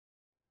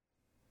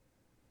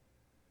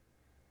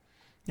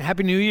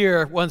Happy New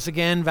Year once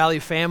again, Valley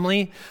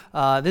family.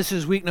 This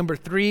is week number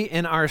 3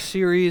 in our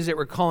series that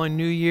we're calling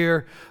New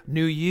Year,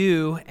 New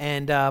You.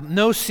 And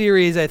no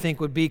series, I think,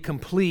 would be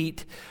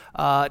complete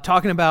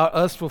talking about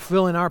us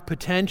fulfilling our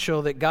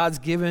potential that God's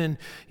given,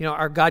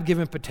 our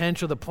God-given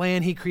potential, the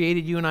plan He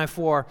created you and I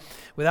for,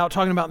 without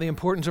talking about the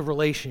importance of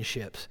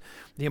relationships,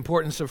 the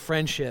importance of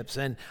friendships.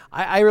 And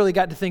I really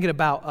got to thinking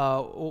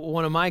about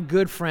one of my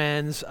good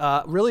friends,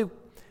 really,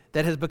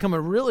 that has become a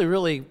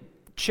really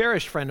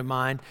cherished friend of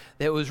mine,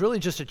 that was really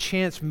just a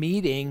chance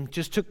meeting,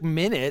 just took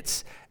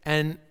minutes,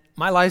 and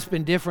my life's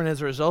been different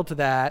as a result of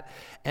that.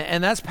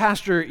 And that's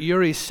Pastor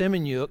Yuri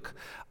Semenyuk.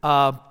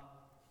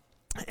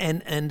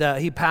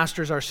 He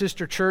pastors our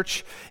sister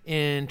church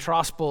in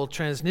Tiraspol,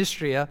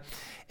 Transnistria.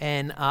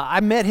 And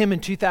I met him in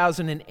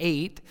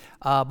 2008,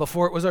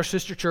 before it was our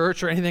sister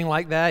church or anything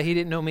like that. He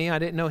didn't know me, I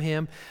didn't know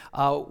him.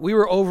 We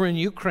were over in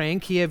Ukraine,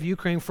 Kiev,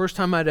 Ukraine, first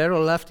time I'd ever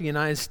left the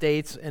United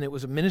States, and it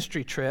was a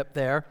ministry trip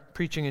there,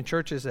 preaching in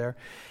churches there.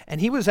 And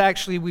he was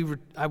actually,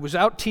 I was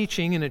out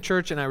teaching in a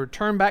church, and I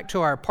returned back to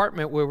our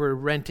apartment where we were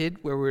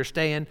rented, where we were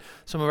staying.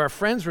 Some of our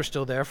friends were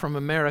still there from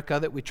America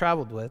that we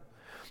traveled with.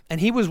 And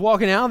he was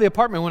walking out of the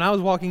apartment when I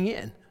was walking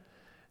in.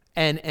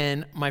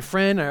 And my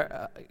friend,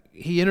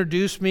 he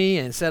introduced me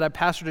and said I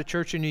pastored a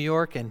church in New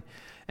York, and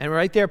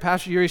right there,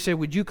 Pastor Yuri said,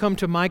 "Would you come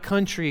to my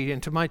country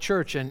and to my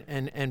church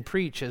and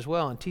preach as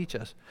well and teach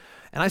us?"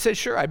 And I said,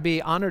 "Sure, I'd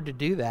be honored to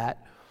do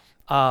that."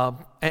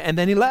 And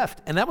then he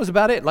left, and that was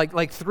about it,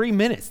 like 3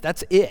 minutes.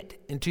 That's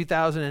it in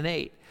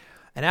 2008.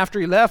 And after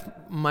he left,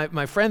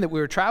 my friend that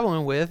we were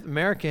traveling with,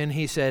 American,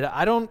 he said,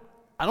 I don't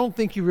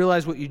think you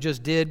realize what you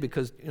just did,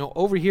 because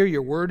over here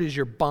your word is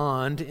your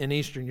bond in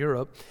Eastern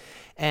Europe.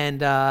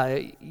 And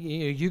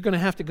you're going to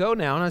have to go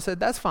now. And I said,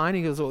 that's fine.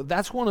 He goes, well,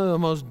 that's one of the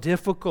most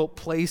difficult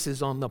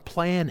places on the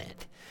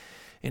planet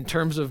in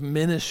terms of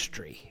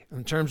ministry,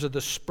 in terms of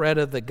the spread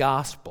of the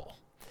gospel.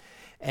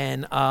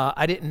 And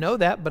I didn't know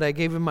that, but I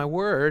gave him my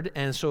word.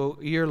 And so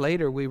a year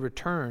later, we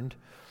returned.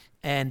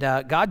 And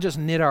God just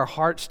knit our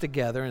hearts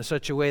together in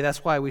such a way.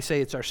 That's why we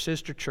say it's our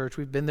sister church.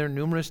 We've been there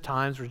numerous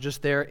times. We're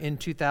just there in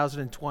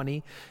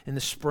 2020 in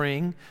the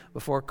spring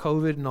before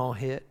COVID and all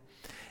hit.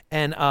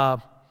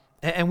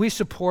 And we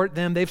support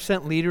them. They've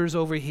sent leaders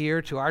over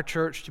here to our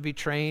church to be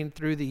trained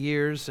through the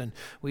years, and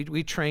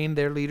we train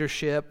their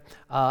leadership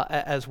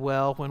as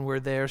well when we're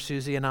there,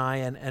 Susie and I,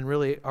 and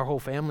really our whole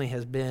family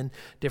has been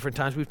different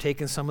times. We've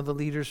taken some of the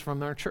leaders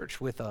from our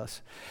church with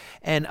us.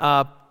 And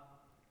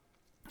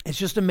it's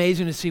just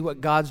amazing to see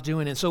what God's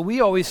doing. And so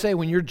we always say,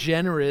 when you're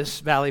generous,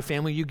 Valley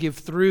family, you give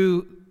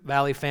through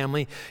Valley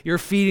family, you're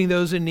feeding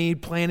those in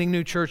need, planting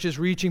new churches,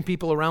 reaching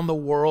people around the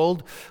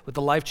world with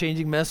the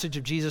life-changing message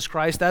of Jesus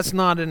Christ. That's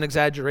not an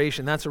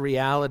exaggeration. That's a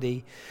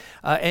reality.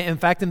 In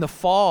fact, in the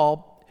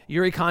fall,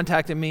 Yuri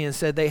contacted me and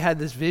said they had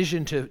this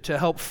vision to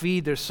help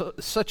feed. There's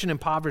such an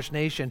impoverished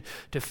nation,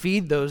 to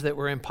feed those that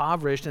were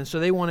impoverished. And so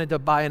they wanted to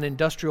buy an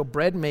industrial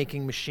bread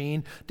making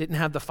machine, didn't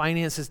have the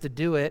finances to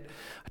do it.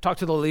 I talked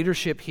to the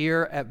leadership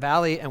here at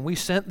Valley, and we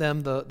sent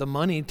them the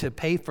money to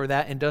pay for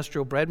that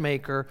industrial bread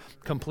maker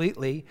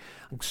completely.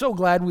 I'm so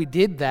glad we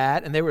did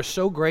that, and they were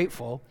so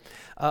grateful.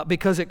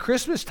 Because at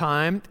Christmas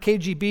time,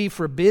 KGB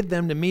forbid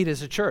them to meet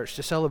as a church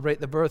to celebrate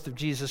the birth of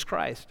Jesus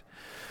Christ.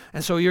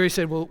 And so Yuri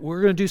said, well,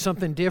 we're going to do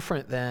something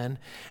different then.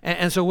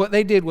 And so what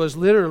they did was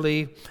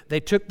literally,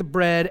 they took the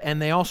bread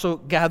and they also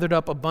gathered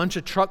up a bunch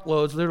of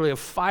truckloads, literally of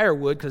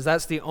firewood, because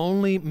that's the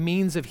only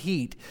means of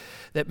heat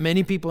that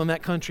many people in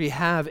that country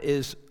have,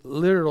 is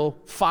literal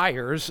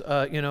fires,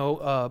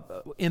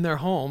 in their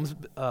homes.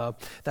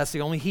 That's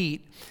the only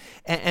heat.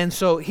 And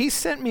so he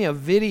sent me a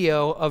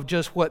video of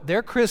just what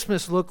their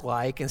Christmas looked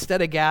like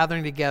instead of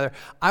gathering together.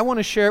 I want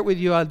to share it with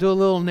you. I'll do a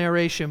little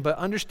narration, but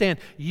understand,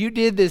 you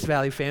did this,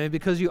 Valley family,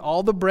 because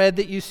all the bread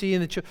that you see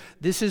in the church,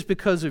 this is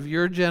because of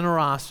your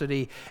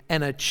generosity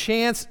and a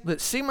chance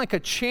that seemed like a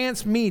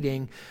chance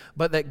meeting,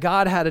 but that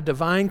God had a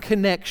divine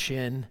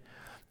connection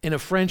in a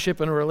friendship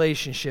and a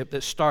relationship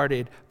that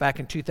started back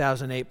in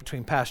 2008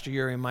 between Pastor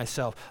Yuri and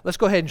myself. Let's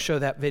go ahead and show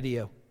that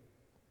video.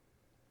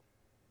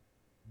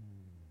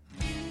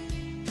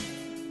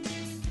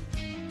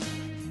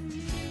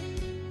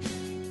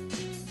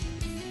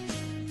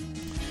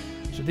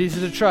 So these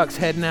are the trucks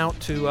heading out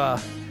to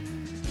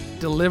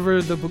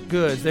deliver the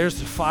goods. There's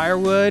the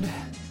firewood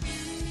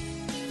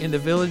in the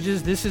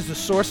villages. This is the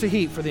source of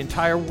heat for the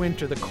entire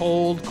winter, the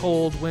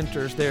cold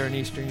winters there in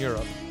Eastern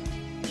Europe.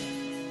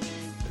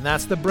 And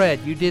that's the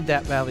bread. You did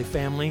that, Valley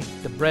family,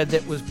 the bread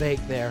that was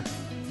baked there.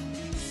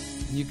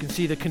 You can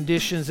see the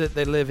conditions that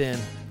they live in.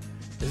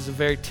 This is a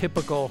very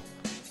typical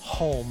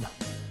home.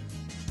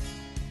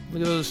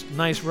 Look at those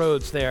nice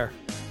roads there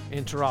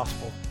in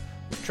Tiraspol.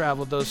 We've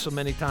traveled those so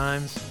many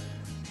times.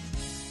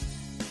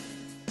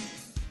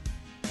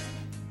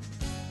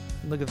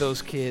 Look at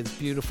those kids,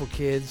 beautiful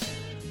kids.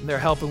 And they're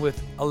helping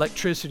with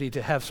electricity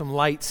to have some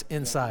lights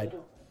inside.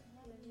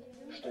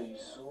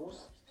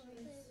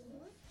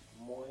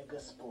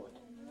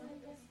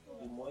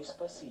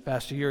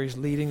 Pastor Yuri's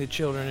leading the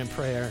children in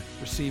prayer,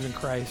 receiving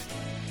Christ.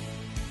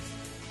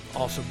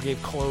 also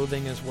gave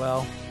clothing as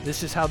well.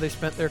 This is how they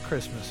spent their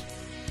Christmas.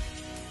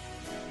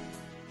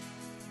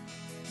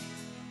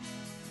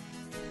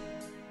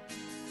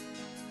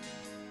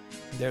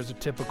 There's a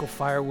typical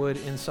firewood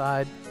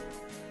inside.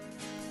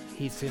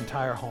 Heats the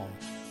entire home.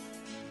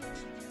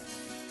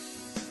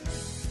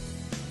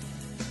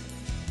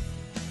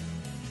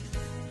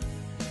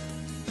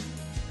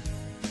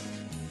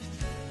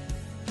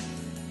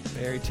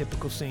 Very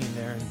typical scene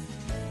there in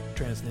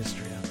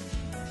Transnistria.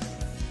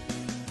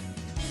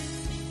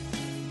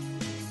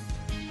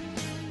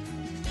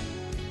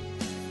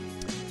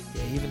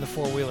 Yeah, even the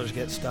four-wheelers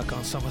get stuck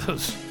on some of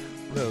those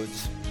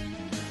roads.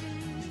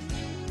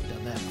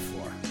 Done that before.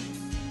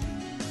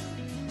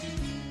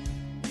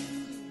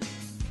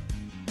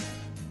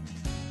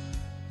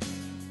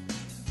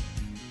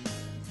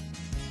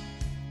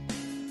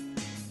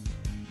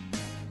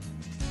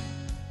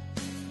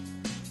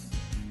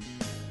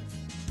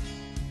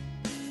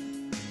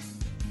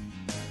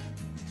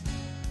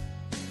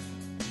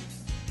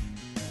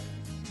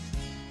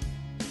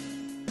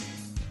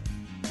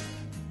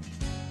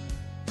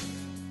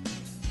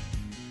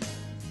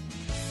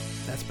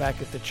 That's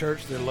back at the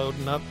church. They're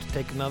loading up to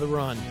take another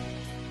run.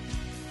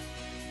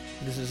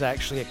 This is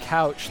actually a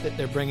couch that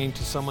they're bringing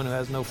to someone who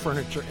has no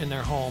furniture in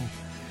their home.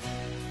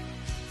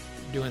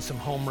 They're doing some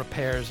home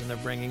repairs and they're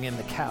bringing in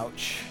the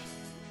couch.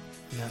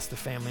 And that's the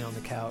family on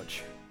the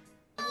couch.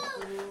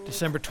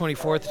 December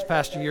 24th is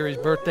Pastor Yuri's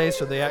birthday,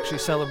 so they actually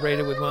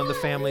celebrated with one of the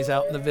families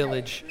out in the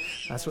village.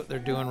 That's what they're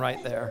doing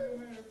right there.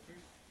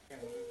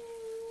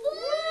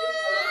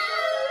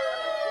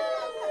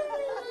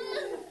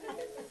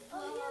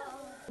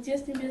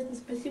 Отец Небесный,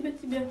 спасибо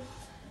Тебе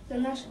за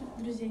наших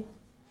друзей.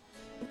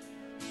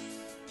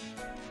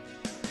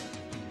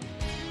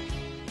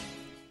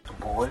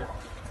 Боль,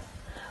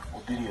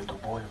 убери эту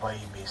боль во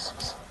имя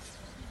Иисуса.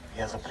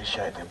 Я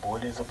запрещаю этой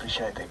боли,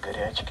 запрещаю этой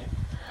горячки.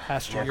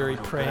 Pastor Yuri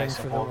praying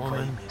for the во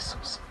woman. имя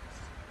Иисуса.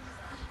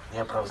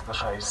 Я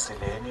провозглашаю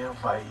исцеление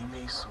во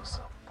имя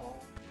Иисуса.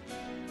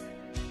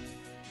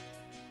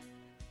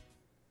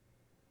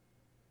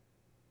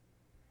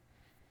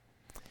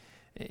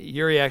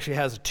 Yuri actually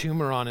has a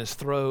tumor on his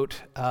throat.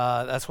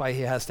 That's why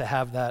he has to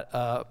have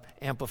that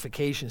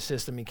amplification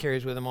system he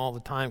carries with him all the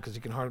time because he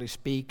can hardly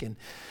speak. And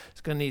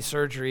he's going to need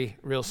surgery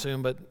real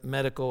soon, but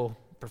medical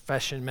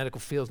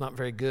field is not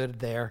very good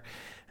there.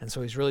 And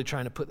so he's really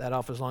trying to put that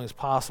off as long as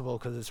possible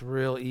because it's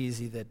real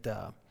easy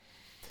that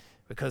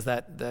because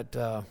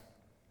that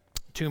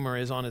tumor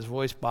is on his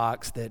voice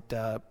box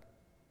that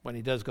when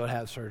he does go to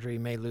have surgery, he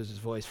may lose his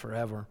voice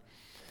forever.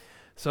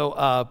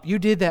 So you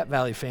did that,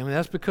 Valley family.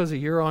 That's because of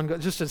your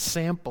just a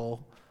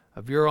sample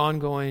of your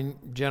ongoing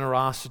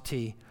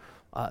generosity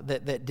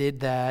that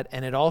did that.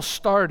 And it all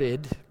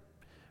started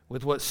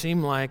with what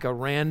seemed like a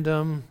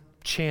random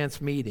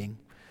chance meeting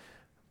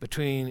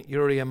between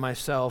Yuri and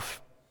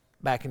myself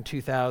back in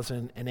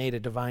 2008, a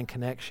divine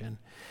connection.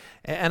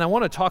 And I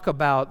want to talk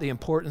about the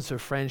importance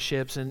of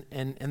friendships. And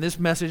this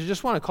message, I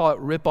just want to call it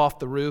Rip Off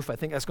the Roof. I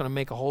think that's going to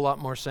make a whole lot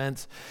more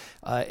sense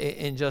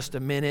in just a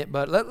minute.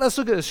 But let's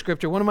look at the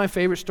scripture. One of my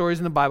favorite stories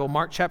in the Bible,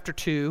 Mark chapter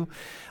 2,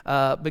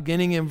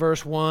 beginning in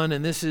verse 1.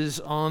 And this is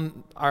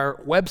on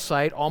our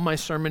website. All my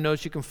sermon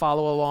notes, you can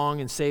follow along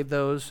and save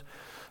those.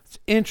 It's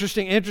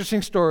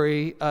interesting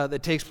story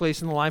that takes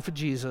place in the life of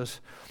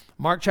Jesus.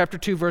 Mark chapter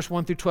 2, verse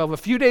 1 through 12. A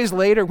few days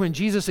later, when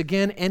Jesus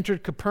again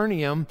entered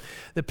Capernaum,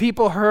 the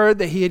people heard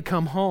that he had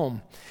come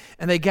home.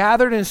 And they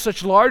gathered in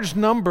such large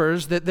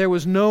numbers that there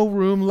was no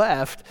room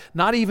left,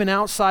 not even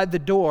outside the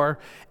door.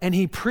 And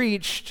he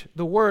preached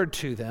the word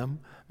to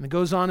them. And it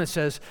goes on, it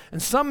says,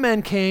 and some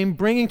men came,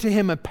 bringing to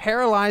him a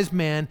paralyzed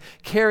man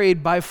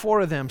carried by 4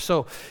 of them.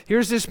 So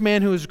here's this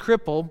man who is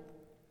crippled,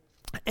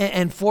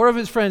 and 4 of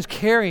his friends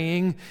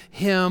carrying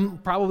him,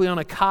 probably on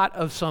a cot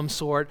of some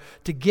sort,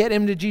 to get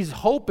him to Jesus,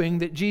 hoping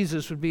that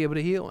Jesus would be able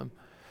to heal him.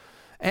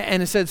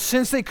 And it said,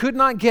 since they could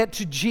not get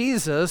to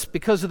Jesus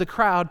because of the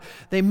crowd,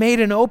 they made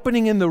an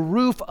opening in the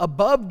roof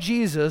above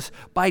Jesus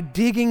by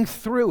digging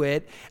through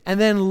it, and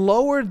then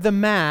lowered the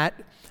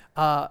mat,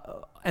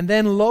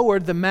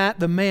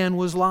 the man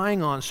was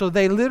lying on. So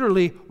they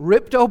literally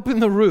ripped open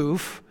the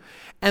roof,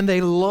 and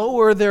they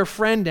lower their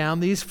friend down,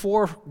 these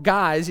 4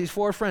 guys, these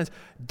 4 friends,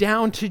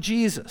 down to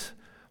Jesus.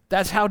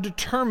 That's how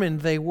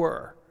determined they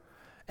were.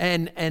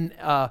 And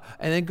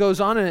it goes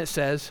on and it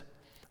says,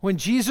 when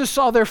Jesus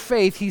saw their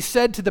faith, he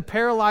said to the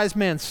paralyzed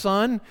man,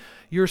 son,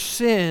 your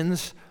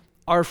sins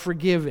are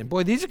forgiven.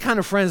 Boy, these are the kind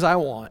of friends I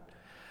want.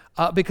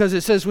 Because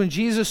it says when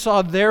Jesus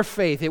saw their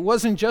faith, it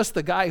wasn't just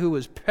the guy who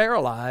was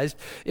paralyzed,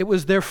 it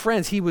was their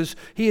friends.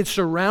 He had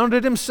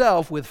surrounded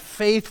himself with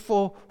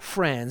faithful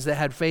friends that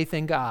had faith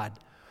in God.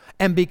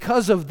 And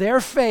because of their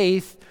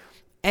faith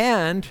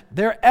and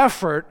their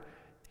effort,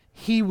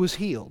 he was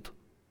healed.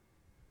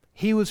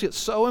 It's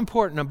so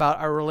important about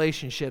our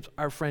relationships,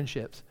 our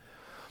friendships.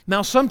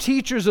 Now, some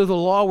teachers of the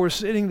law were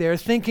sitting there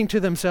thinking to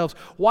themselves,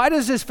 why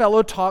does this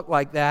fellow talk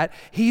like that?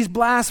 He's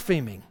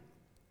blaspheming.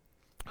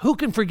 Who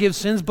can forgive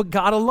sins but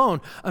God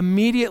alone?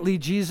 Immediately,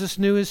 Jesus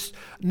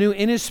knew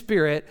in his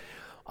spirit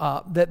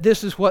that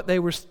this is what they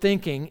were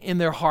thinking in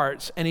their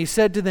hearts. And he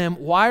said to them,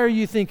 "Why are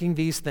you thinking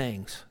these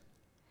things?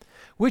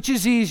 Which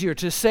is easier,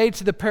 to say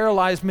to the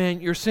paralyzed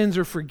man, 'Your sins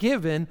are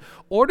forgiven,'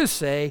 or to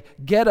say,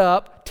 'Get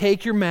up,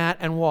 take your mat,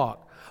 and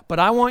walk'? But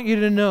I want you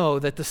to know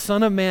that the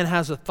Son of Man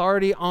has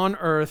authority on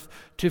earth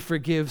to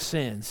forgive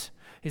sins."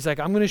 He's like,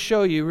 "I'm going to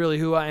show you really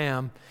who I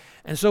am."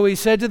 And so he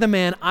said to the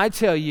man, "I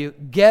tell you,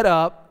 get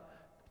up,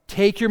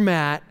 take your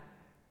mat,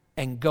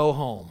 and go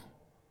home."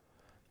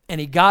 And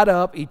he got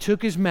up, he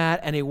took his mat,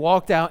 and he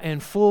walked out in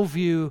full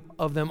view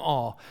of them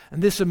all.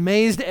 And this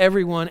amazed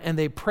everyone, and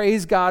they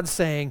praised God,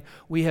 saying,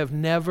 "We have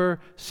never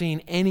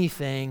seen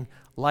anything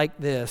like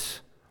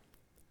this."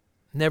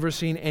 Never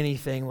seen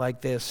anything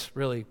like this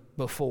really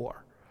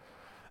before.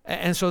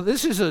 And so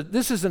this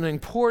is an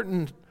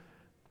important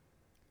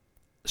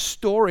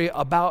story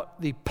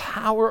about the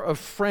power of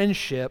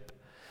friendship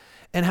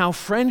and how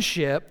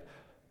friendship,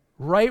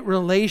 right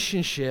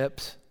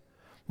relationships,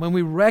 when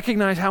we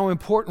recognize how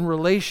important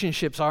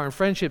relationships are and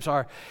friendships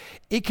are,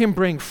 it can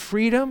bring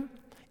freedom,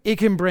 it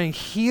can bring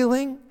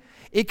healing,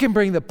 it can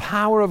bring the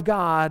power of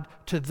God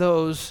to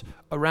those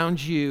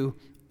around you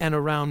and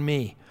around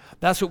me.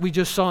 That's what we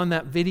just saw in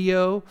that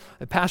video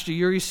that Pastor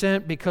Yuri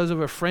sent. Because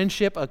of a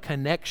friendship, a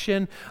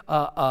connection,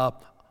 a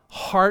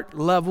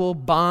heart-level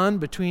bond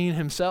between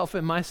himself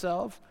and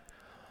myself.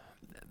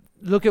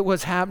 Look at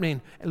what's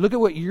happening. Look at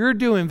what you're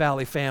doing,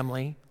 Valley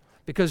family,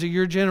 because of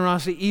your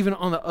generosity, even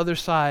on the other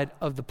side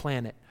of the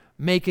planet,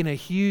 making a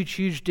huge,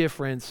 huge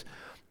difference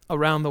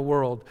around the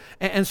world.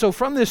 And so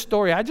from this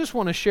story, I just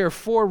want to share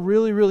 4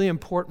 really, really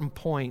important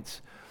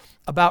points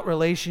about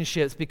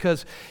relationships,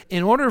 because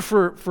in order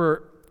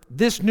for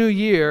this new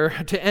year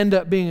to end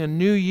up being a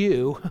new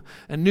you,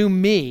 a new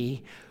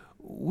me,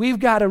 we've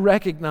got to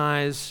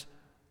recognize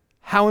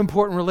how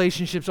important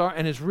relationships are,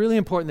 and it's really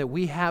important that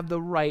we have the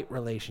right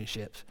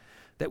relationships,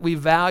 that we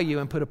value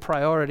and put a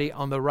priority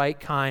on the right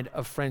kind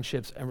of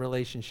friendships and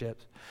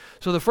relationships.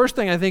 So the first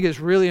thing I think is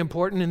really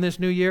important in this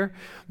new year,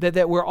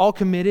 that we're all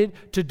committed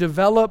to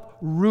develop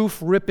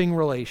roof-ripping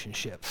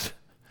relationships.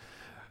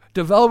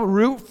 Develop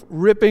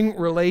roof-ripping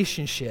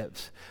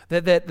relationships.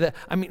 Those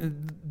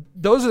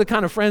are the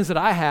kind of friends that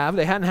I have.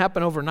 They hadn't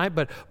happened overnight,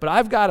 but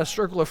I've got a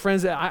circle of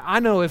friends that I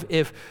know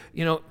if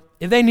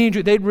they need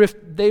you, they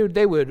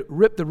would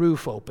rip the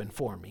roof open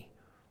for me.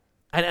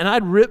 And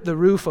I'd rip the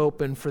roof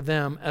open for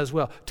them as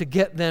well, to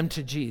get them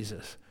to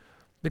Jesus.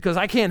 Because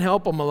I can't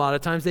help them a lot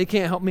of times. They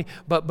can't help me,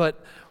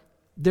 but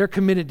they're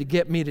committed to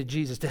get me to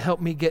Jesus, to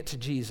help me get to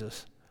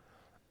Jesus.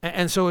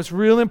 And so it's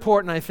real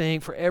important, I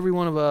think, for every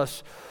one of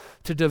us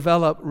to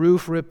develop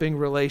roof-ripping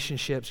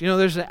relationships.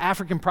 There's an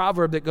African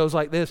proverb that goes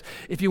like this: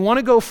 if you want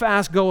to go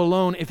fast, go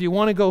alone. If you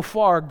want to go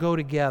far, go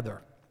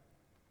together.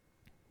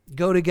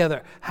 Go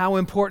together. How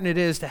important it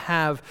is to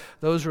have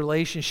those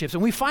relationships.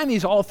 And we find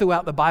these all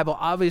throughout the Bible.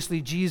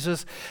 Obviously,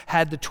 Jesus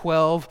had the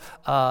 12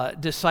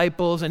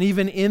 disciples, and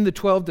even in the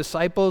 12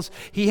 disciples,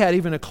 he had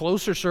even a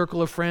closer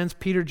circle of friends,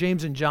 Peter,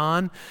 James, and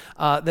John,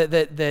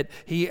 that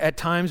he, at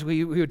times,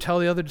 we would tell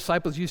the other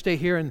disciples, "You stay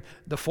here, and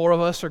the 4 of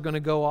us are going to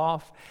go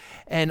off."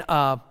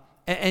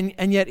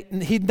 And yet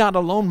he'd not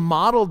alone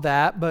modeled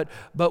that, but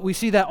we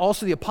see that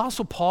also the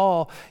Apostle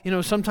Paul,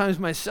 sometimes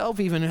myself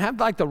even, had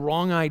like the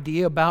wrong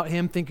idea about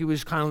him, think he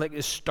was kind of like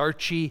this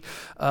starchy,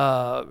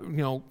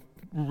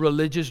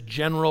 religious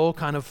general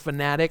kind of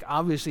fanatic.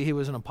 Obviously he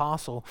was an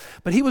apostle,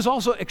 but he was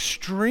also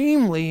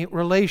extremely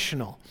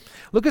relational.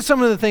 Look at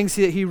some of the things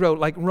that he wrote,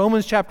 like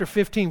Romans chapter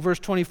 15, verse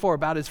 24,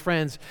 about his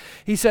friends.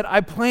 He said,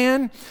 "I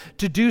plan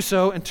to do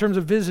so," in terms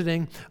of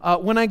visiting,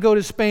 "when I go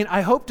to Spain.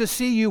 I hope to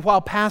see you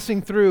while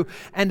passing through,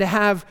 and to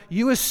have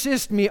you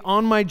assist me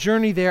on my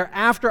journey there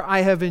after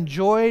I have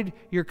enjoyed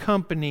your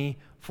company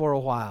for a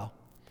while."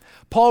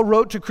 Paul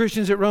wrote to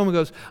Christians at Rome and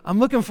goes, "I'm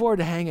looking forward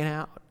to hanging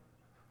out.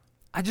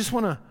 I just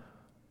want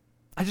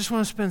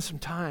to spend some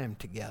time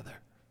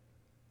together,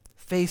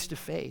 face to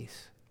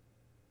face."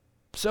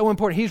 So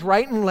important. He's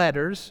writing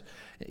letters.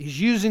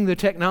 He's using the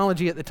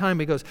technology at the time.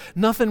 He goes,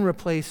 nothing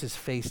replaces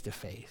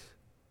face-to-face.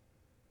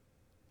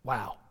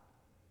 Wow.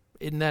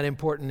 Isn't that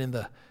important in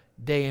the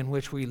day in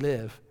which we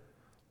live?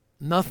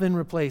 Nothing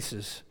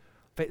replaces.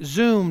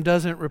 Zoom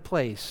doesn't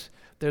replace.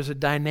 There's a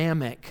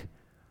dynamic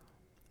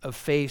of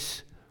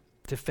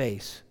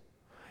face-to-face.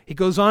 He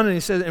goes on and he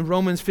says in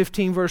Romans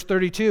 15, verse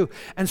 32,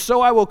 "And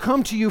so I will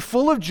come to you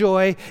full of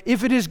joy,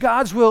 if it is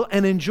God's will,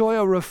 and enjoy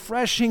a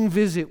refreshing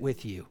visit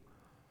with you."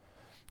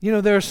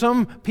 There are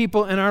some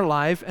people in our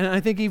life, and I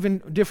think even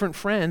different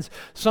friends,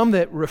 some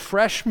that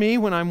refresh me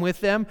when I'm with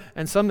them,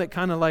 and some that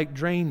kind of like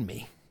drain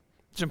me.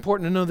 It's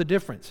important to know the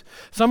difference.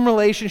 Some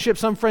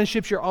relationships, some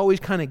friendships, you're always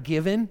kind of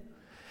given,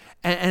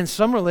 and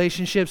some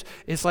relationships,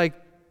 it's like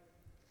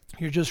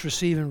you're just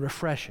receiving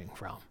refreshing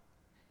from.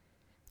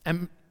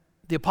 And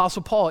the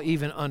Apostle Paul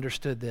even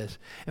understood this.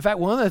 In fact,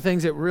 one of the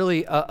things that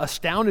really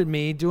astounded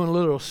me, doing a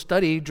little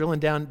study,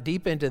 drilling down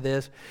deep into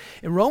this,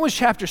 in Romans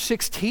chapter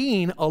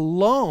 16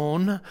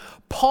 alone,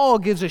 Paul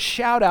gives a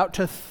shout out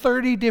to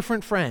 30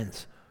 different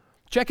friends.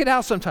 Check it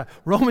out sometime.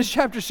 Romans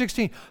chapter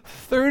 16,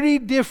 30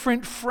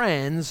 different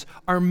friends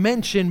are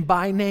mentioned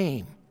by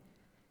name.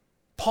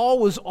 Paul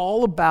was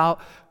all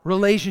about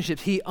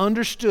relationships. He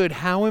understood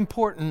how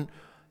important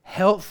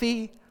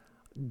healthy,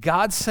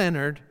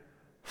 God-centered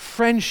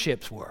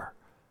friendships were,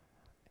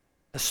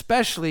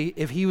 especially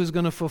if he was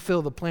going to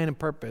fulfill the plan and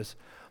purpose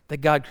that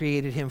God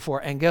created him for.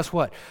 And guess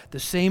what? The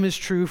same is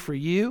true for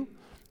you.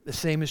 The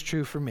same is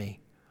true for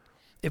me.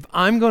 If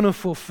I'm going to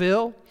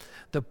fulfill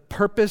the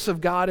purpose of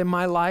God in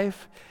my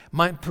life,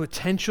 my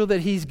potential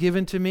that he's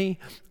given to me,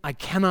 I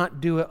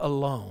cannot do it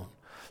alone.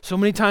 So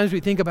many times we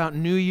think about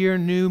new year,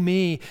 new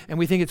me, and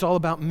we think it's all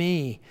about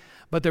me.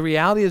 But the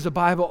reality is the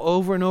Bible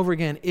over and over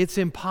again, it's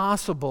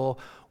impossible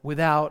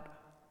without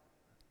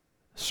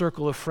a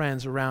circle of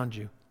friends around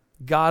you,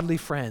 godly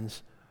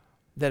friends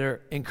that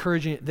are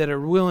encouraging, that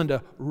are willing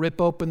to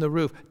rip open the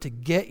roof to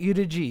get you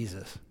to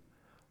Jesus.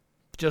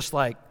 Just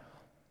like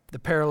the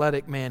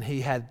paralytic man,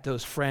 he had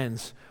those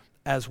friends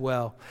as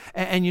well.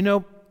 And you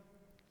know,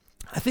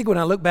 I think when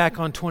I look back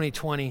on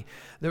 2020,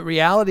 the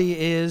reality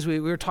is, we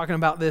were talking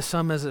about this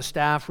some as a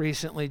staff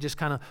recently, just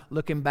kind of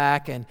looking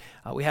back, and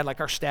we had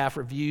like our staff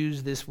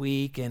reviews this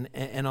week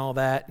and all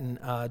that, and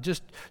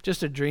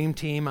just a dream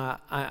team.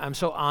 I'm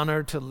so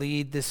honored to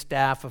lead this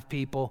staff of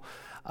people,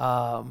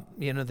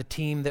 the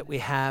team that we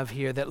have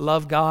here that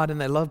love God and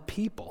they love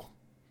people.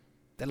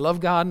 They love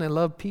God and they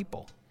love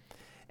people.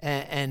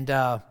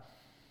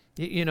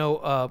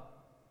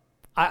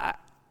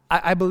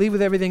 I believe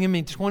with everything in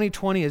me,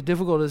 2020, as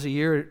difficult as a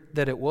year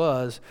that it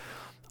was,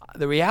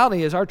 the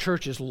reality is our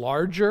church is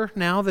larger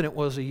now than it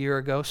was a year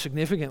ago,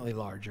 significantly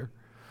larger.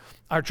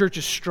 Our church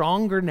is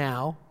stronger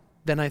now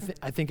than I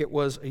think it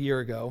was a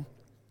year ago.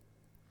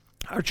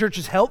 Our church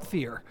is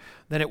healthier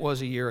than it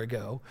was a year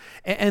ago.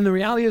 And the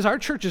reality is our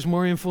church is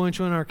more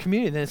influential in our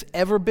community than it's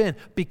ever been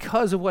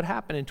because of what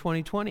happened in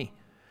 2020.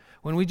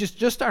 When we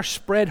just our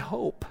spread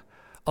hope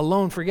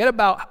alone, forget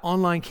about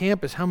online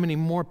campus, how many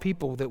more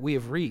people that we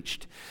have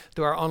reached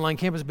through our online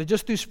campus, but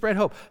just through Spread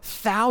Hope,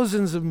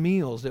 thousands of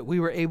meals that we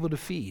were able to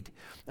feed.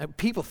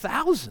 People,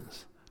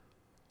 thousands.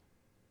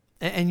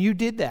 And you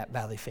did that,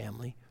 Valley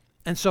family.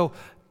 And so,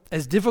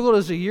 as difficult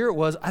as a year it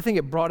was, I think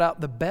it brought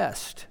out the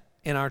best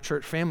in our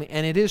church family,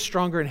 and it is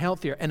stronger and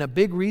healthier. And a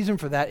big reason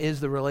for that is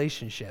the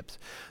relationships,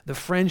 the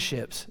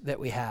friendships that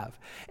we have.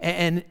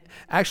 And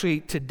actually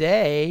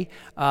today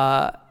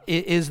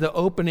is the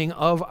opening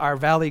of our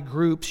Valley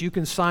groups. You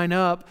can sign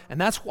up,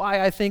 and that's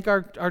why I think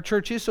our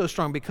church is so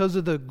strong, because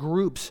of the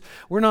groups.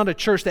 We're not a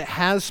church that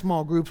has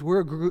small groups.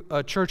 We're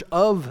a church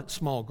of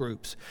small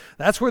groups.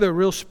 That's where the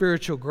real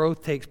spiritual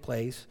growth takes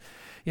place.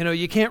 You know,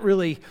 you can't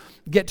really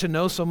get to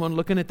know someone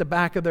looking at the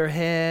back of their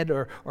head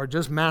or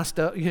just masked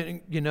up,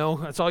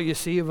 that's all you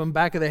see of them,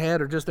 back of their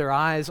head or just their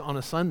eyes on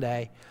a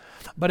Sunday.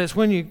 But it's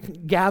when you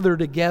gather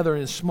together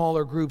in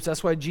smaller groups.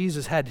 That's why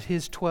Jesus had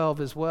his 12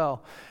 as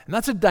well. And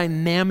that's a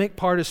dynamic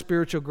part of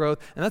spiritual growth,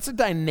 and that's a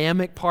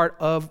dynamic part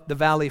of the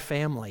Valley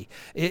family.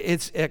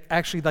 It's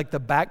actually like the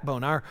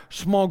backbone. Our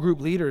small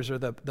group leaders are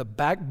the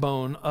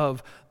backbone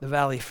of the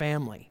Valley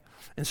family.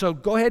 And so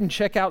go ahead and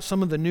check out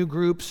some of the new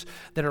groups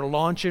that are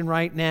launching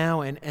right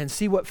now and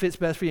see what fits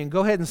best for you. And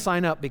go ahead and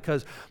sign up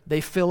because they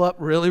fill up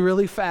really,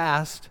 really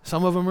fast.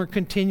 Some of them are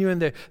continuing.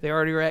 They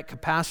already are at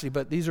capacity,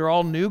 but these are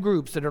all new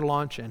groups that are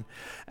launching.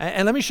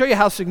 And let me show you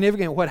how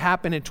significant what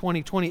happened in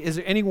 2020. Is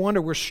there any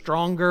wonder we're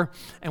stronger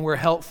and we're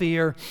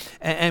healthier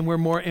and we're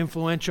more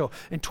influential?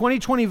 In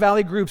 2020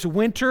 Valley groups,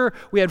 winter,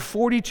 we had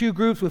 42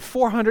 groups with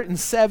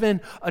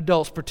 407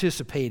 adults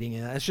participating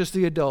in it. That's just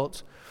the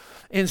adults.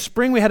 In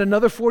spring, we had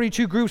another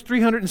 42 groups,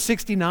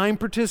 369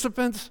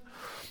 participants.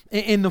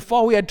 In the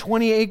fall, we had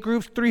 28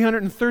 groups,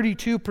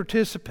 332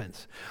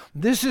 participants.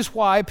 This is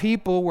why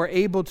people were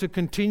able to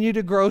continue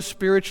to grow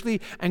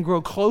spiritually and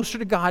grow closer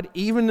to God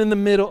even in the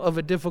middle of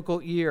a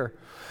difficult year.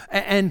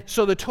 And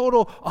so the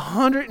total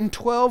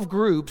 112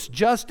 groups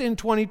just in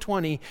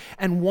 2020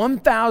 and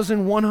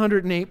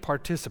 1,108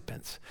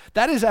 participants.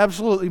 That is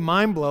absolutely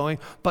mind-blowing,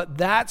 but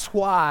that's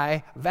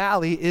why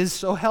Valley is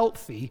so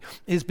healthy,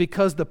 is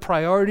because the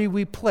priority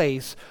we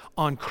place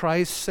on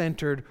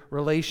Christ-centered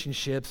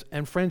relationships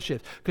and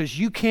friendships. Because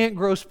you can't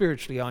grow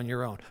spiritually on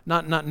your own,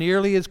 not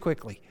nearly as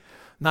quickly,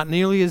 not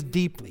nearly as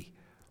deeply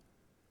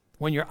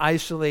when you're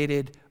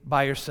isolated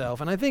by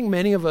yourself. And I think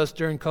many of us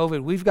during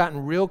COVID, we've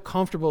gotten real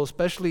comfortable,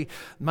 especially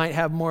might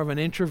have more of an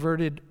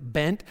introverted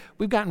bent.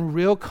 We've gotten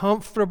real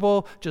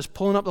comfortable just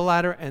pulling up the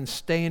ladder and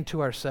staying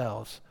to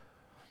ourselves.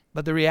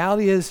 But the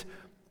reality is,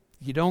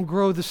 you don't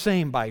grow the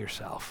same by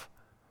yourself.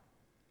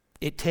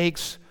 It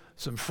takes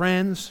some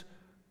friends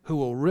who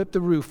will rip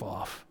the roof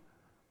off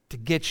to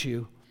get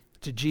you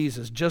to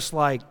Jesus, just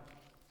like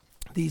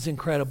these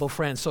incredible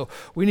friends. So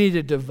we need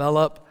to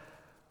develop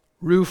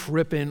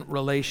roof-ripping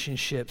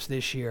relationships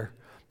this year.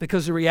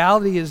 Because the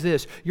reality is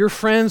this, your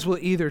friends will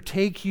either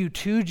take you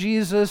to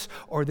Jesus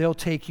or they'll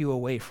take you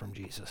away from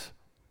Jesus.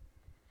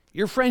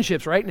 Your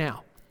friendships right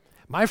now,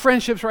 my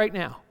friendships right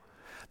now,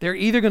 They're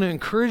either going to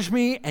encourage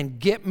me and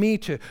get me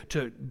to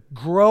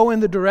grow in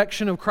the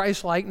direction of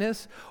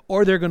Christ-likeness,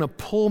 or they're going to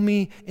pull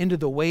me into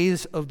the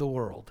ways of the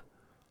world.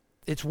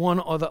 It's one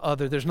or the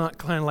other. There's not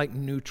kind of like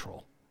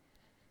neutral.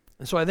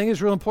 And so I think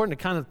it's real important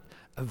to kind of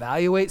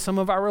evaluate some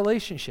of our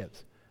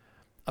relationships,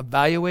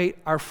 evaluate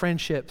our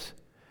friendships,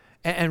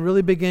 and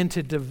really begin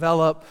to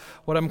develop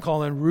what I'm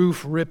calling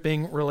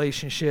roof-ripping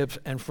relationships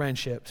and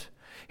friendships.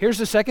 Here's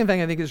the second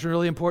thing I think is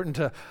really important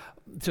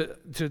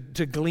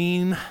to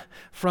glean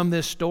from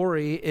this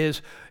story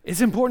is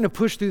it's important to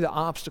push through the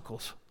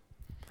obstacles.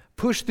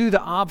 Push through the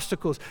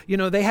obstacles. You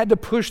know, they had to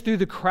push through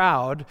the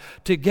crowd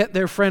to get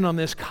their friend on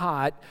this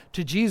cot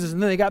to Jesus,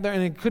 and then they got there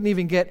and they couldn't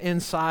even get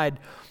inside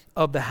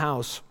of the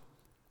house.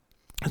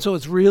 And so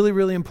it's really,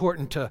 really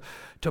important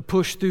to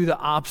push through the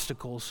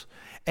obstacles,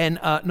 and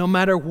no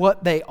matter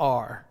what they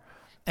are.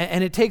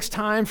 And it takes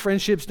time.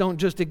 Friendships don't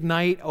just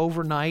ignite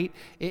overnight.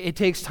 It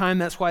takes time.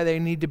 That's why they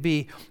need to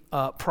be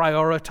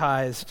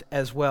prioritized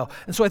as well.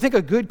 And so I think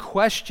a good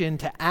question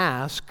to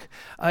ask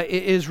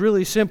is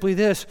really simply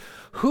this: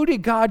 who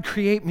did God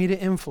create me to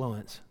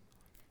influence?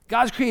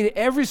 God's created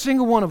every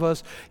single one of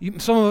us.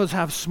 Some of us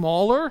have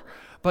smaller,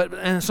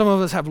 and some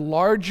of us have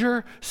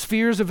larger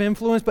spheres of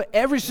influence, but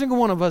every single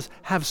one of us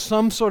have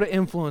some sort of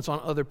influence on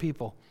other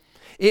people.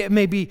 It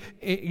may be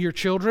your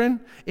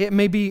children. It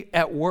may be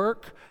at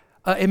work.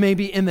 It may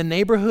be in the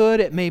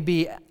neighborhood. It may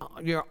be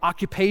your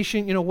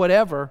occupation,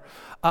 whatever.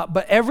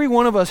 But every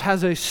one of us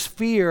has a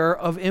sphere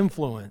of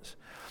influence.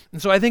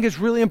 And so I think it's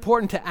really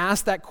important to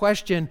ask that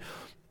question: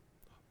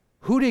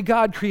 who did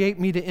God create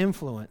me to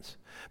influence?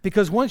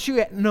 Because once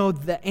you know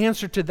the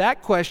answer to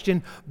that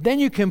question, then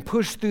you can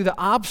push through the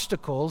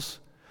obstacles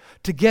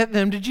to get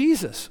them to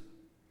Jesus.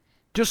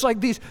 Just like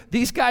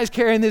these guys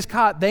carrying this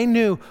cot, they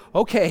knew,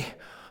 okay,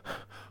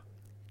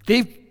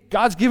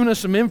 God's given us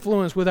some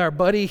influence with our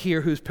buddy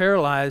here who's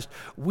paralyzed.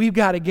 We've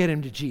got to get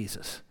him to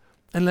Jesus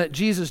and let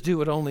Jesus do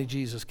what only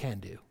Jesus can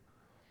do.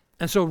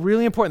 And so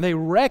really important, they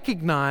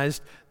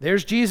recognized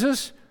there's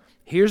Jesus,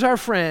 here's our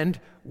friend,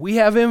 we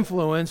have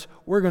influence,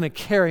 we're going to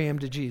carry him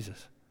to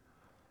Jesus.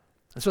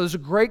 And so there's a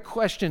great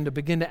question to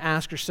begin to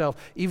ask yourself,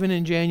 even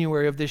in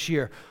January of this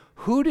year: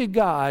 who did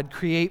God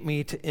create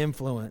me to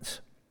influence?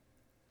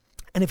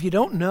 And if you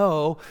don't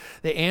know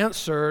the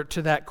answer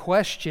to that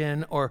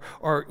question, or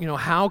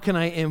how can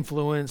I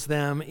influence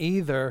them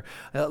either,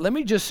 let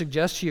me just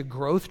suggest to you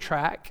Growth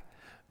Track.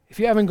 If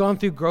you haven't gone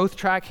through Growth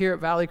Track here at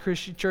Valley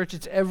Christian Church,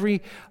 it's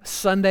every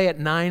Sunday at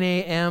 9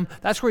 a.m.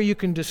 That's where you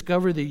can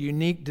discover the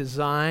unique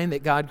design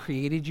that God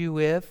created you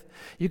with.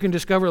 You can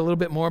discover a little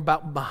bit more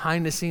about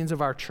behind the scenes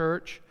of our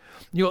church.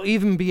 You'll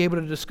even be able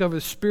to discover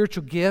the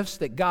spiritual gifts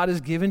that God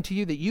has given to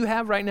you that you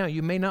have right now.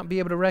 You may not be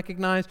able to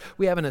recognize.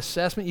 We have an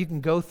assessment. You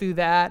can go through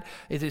that.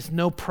 It's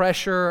no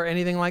pressure or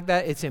anything like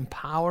that. It's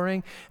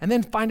empowering. And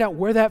then find out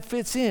where that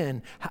fits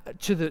in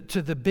to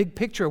the big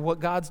picture of what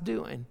God's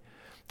doing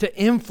to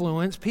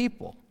influence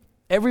people.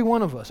 Every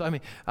one of us. I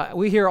mean,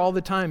 we hear all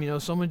the time,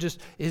 someone just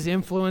is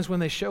influenced when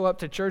they show up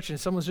to church and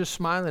someone's just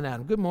smiling at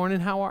them. Good morning,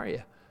 how are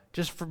you?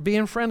 Just for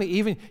being friendly.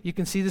 Even you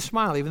can see the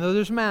smile, even though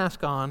there's a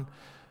mask on.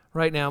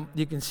 Right now,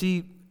 you can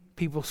see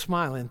people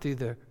smiling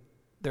through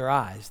their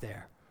eyes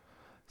there.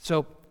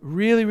 So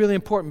really, really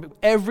important.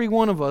 Every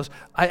one of us,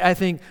 I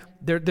think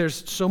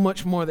there's so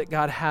much more that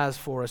God has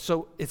for us.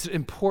 So it's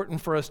important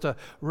for us to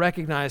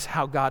recognize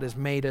how God has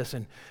made us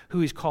and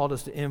who he's called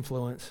us to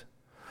influence.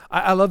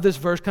 I love this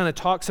verse, kind of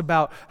talks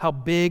about how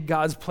big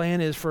God's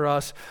plan is for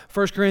us.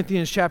 1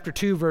 Corinthians chapter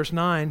 2, verse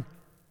 9.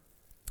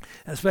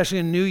 Especially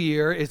in New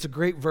Year, it's a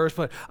great verse,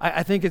 but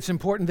I think it's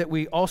important that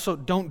we also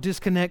don't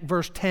disconnect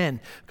verse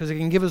 10, because it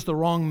can give us the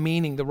wrong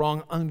meaning, the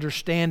wrong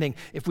understanding.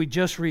 If we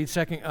just read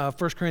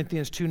 1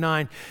 Corinthians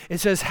 2:9, it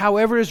says,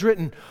 "However is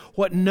written,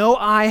 what no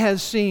eye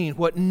has seen,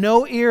 what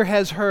no ear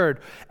has heard,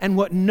 and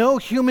what no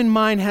human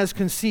mind has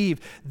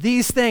conceived,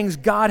 these things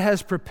God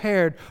has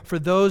prepared for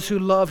those who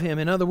love him."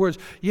 In other words,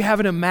 you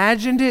haven't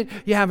imagined it,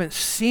 you haven't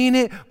seen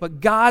it,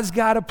 but God's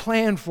got a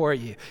plan for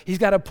you. He's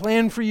got a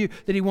plan for you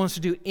that he wants to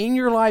do in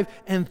your life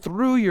and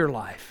through your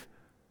life.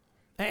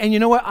 And you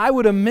know what? I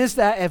would have missed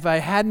that if I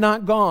had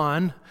not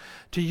gone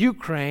to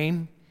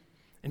Ukraine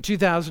in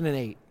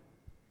 2008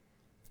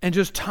 and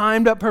just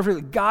timed up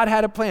perfectly. God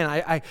had a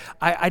plan.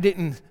 I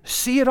didn't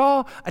see it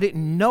all. I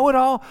didn't know it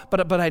all,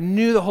 but I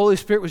knew the Holy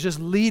Spirit was just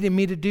leading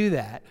me to do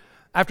that.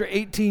 After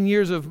 18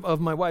 years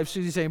of my wife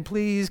Susie saying,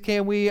 "Please,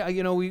 can we,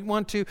 we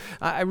want to,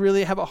 I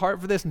really have a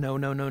heart for this." No.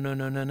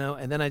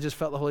 And then I just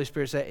felt the Holy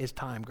Spirit say, "It's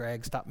time,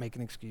 Greg. Stop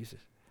making excuses.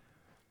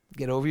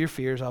 Get over your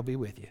fears, I'll be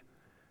with you."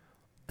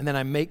 And then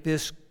I make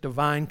this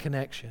divine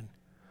connection.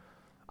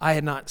 I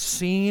had not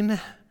seen,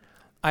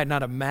 I had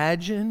not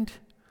imagined,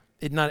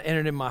 it had not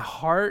entered in my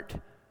heart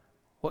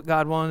what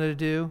God wanted to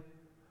do.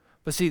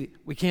 But see,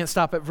 we can't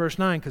stop at verse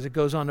 9 because it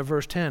goes on to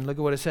verse 10. Look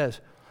at what it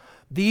says.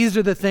 "These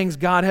are the things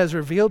God has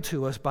revealed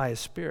to us by his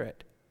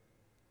Spirit."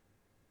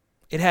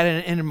 It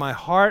hadn't entered my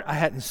heart, I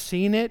hadn't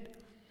seen it,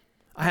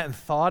 I hadn't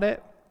thought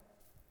it,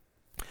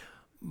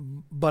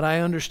 but I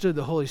understood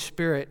the Holy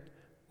Spirit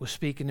was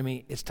speaking to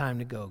me. It's time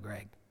to go,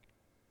 Greg.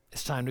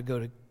 It's time to go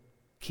to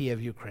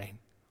Kiev, Ukraine.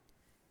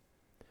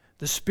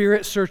 The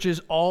Spirit searches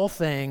all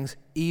things,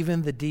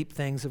 even the deep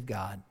things of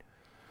God.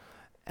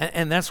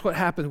 And that's what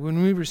happens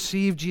when we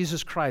receive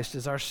Jesus Christ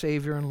as our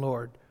Savior and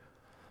Lord.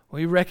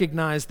 We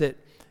recognize that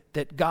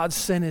God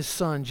sent His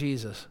Son,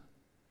 Jesus,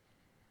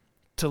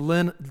 to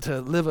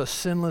live a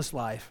sinless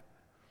life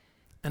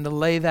and to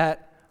lay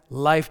that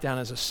life down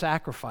as a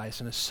sacrifice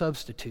and a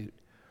substitute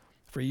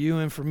for you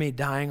and for me,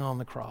 dying on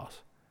the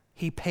cross.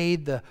 He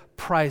paid the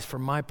price for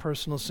my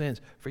personal sins,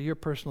 for your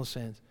personal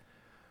sins.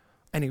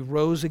 And He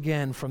rose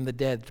again from the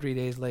dead 3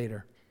 days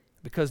later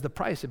because the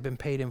price had been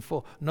paid in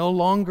full. No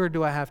longer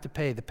do I have to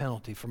pay the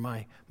penalty for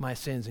my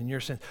sins and your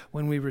sins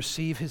when we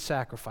receive His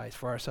sacrifice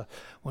for ourselves.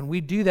 When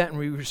we do that and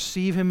we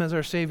receive Him as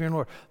our Savior and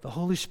Lord, the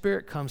Holy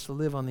Spirit comes to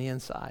live on the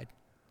inside.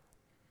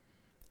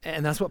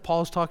 And that's what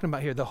Paul's talking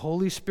about here. The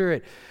Holy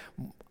Spirit,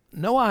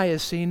 no eye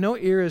has seen, no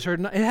ear has heard,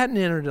 it hadn't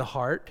entered the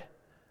heart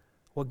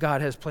what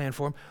God has planned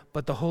for him,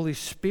 but the Holy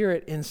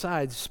Spirit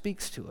inside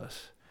speaks to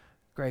us.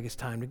 Greg, it's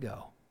time to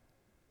go.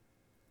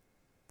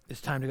 It's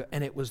time to go.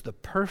 And it was the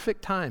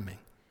perfect timing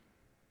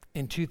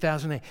in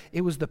 2008.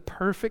 It was the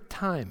perfect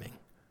timing.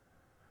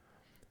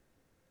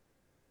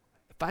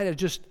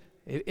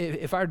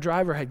 If our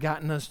driver had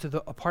gotten us to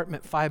the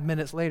apartment 5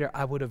 minutes later,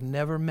 I would have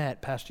never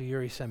met Pastor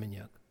Yuri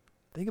Semenyuk.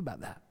 Think about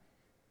that.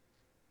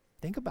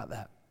 Think about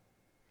that.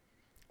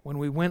 When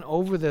we went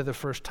over there the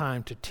first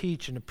time to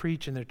teach and to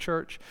preach in the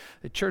church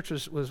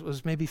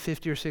was maybe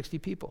 50 or 60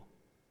 people.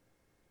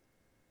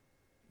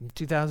 In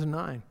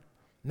 2009.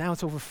 Now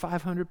it's over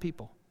 500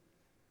 people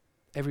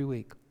every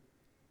week.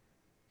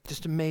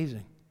 Just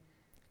amazing.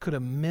 Could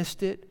have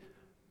missed it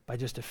by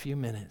just a few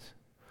minutes.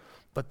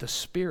 But the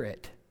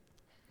Spirit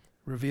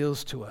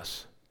reveals to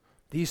us.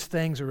 These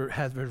things are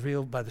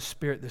revealed by the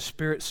Spirit. The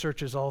Spirit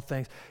searches all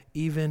things,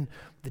 even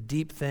the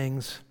deep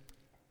things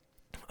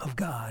of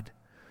God.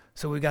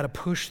 So we've got to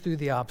push through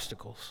the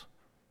obstacles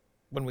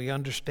when we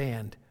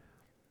understand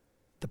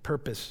the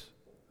purpose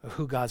of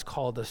who God's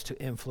called us to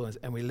influence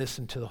and we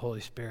listen to the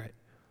Holy Spirit.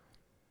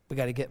 We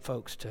got to get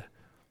folks to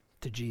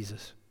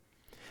Jesus.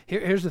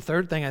 Here's the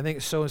third thing I think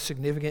is so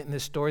significant in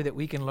this story that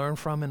we can learn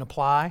from and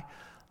apply,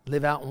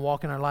 live out and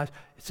walk in our lives.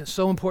 It's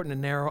so important to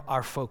narrow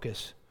our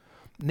focus.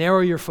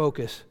 Narrow your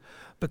focus.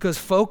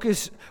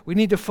 Because we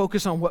need to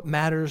focus on what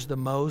matters the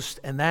most,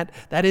 and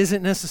that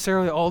isn't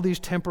necessarily all these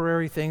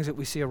temporary things that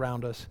we see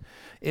around us.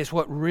 It's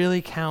what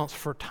really counts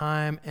for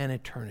time and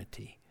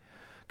eternity.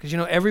 Because,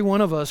 every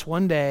one of us,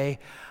 one day,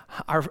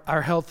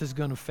 our health is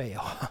going to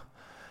fail.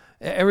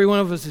 Every one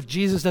of us, if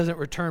Jesus doesn't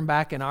return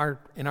back in our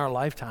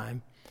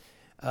lifetime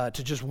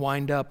to just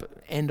wind up,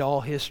 end all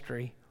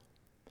history,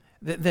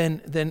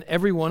 then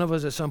every one of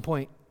us at some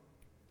point,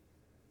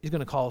 He's going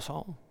to call us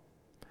home.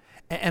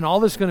 And all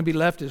that's going to be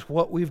left is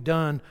what we've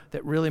done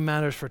that really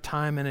matters for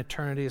time and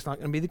eternity. It's not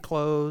going to be the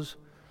clothes.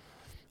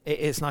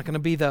 It's not going to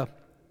be the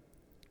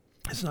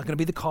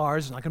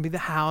cars. It's not going to be the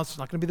house. It's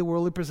not going to be the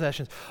worldly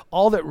possessions.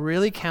 All that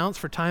really counts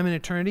for time and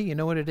eternity, you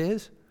know what it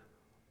is?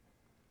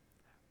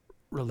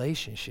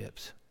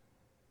 Relationships.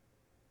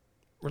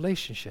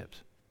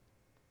 Relationships.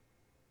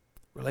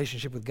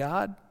 Relationship with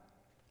God.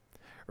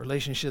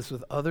 Relationships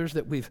with others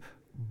that we've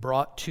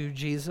brought to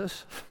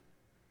Jesus.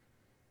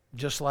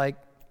 Just like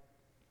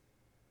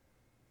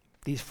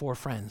these 4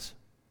 friends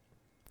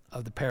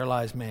of the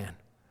paralyzed man.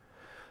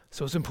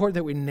 So it's important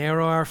that we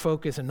narrow our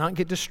focus and not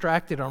get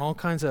distracted on all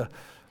kinds of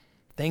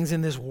things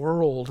in this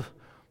world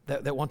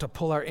that want to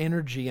pull our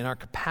energy and our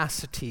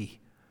capacity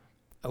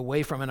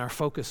away from and our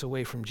focus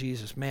away from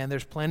Jesus. Man,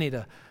 there's plenty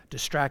to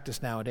distract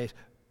us nowadays.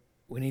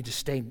 We need to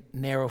stay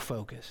narrow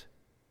focus.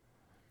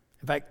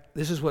 In fact,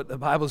 this is what the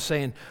Bible is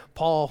saying.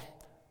 Paul,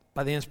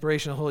 by the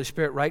inspiration of the Holy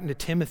Spirit, writing to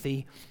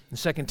Timothy in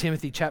 2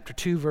 Timothy chapter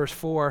 2, verse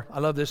 4. I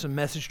love this in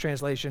Message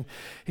translation.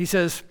 He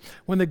says,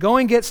 when the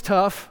going gets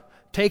tough,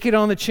 take it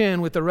on the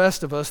chin with the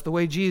rest of us, the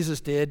way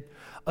Jesus did.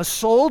 A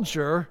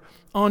soldier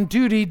on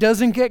duty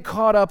doesn't get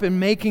caught up in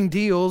making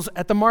deals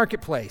at the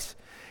marketplace.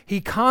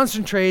 He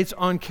concentrates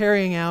on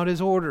carrying out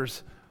his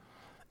orders.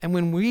 And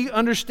when we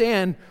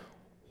understand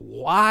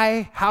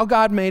how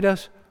God made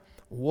us,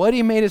 what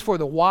He made us for,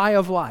 the why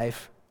of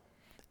life,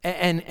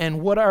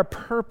 and what our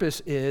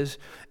purpose is,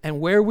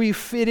 and where we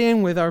fit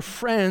in with our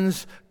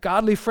friends,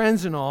 godly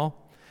friends and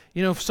all.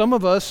 Some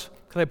of us,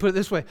 can I put it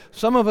this way?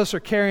 Some of us are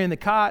carrying the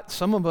cot,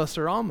 some of us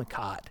are on the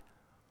cot,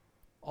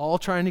 all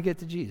trying to get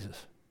to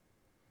Jesus.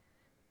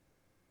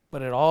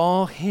 But it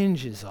all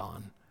hinges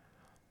on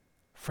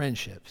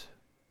friendships,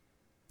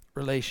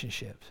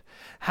 relationships.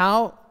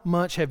 How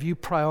much have you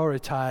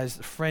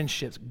prioritized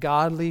friendships,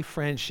 godly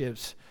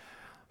friendships,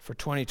 for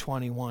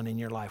 2021 in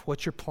your life?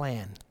 What's your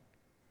plan?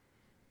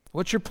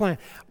 What's your plan?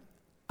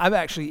 I've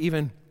actually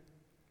even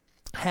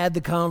had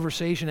the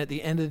conversation at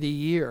the end of the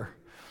year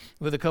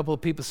with a couple of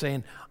people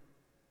saying,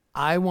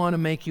 I want to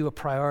make you a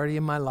priority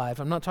in my life.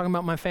 I'm not talking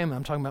about my family.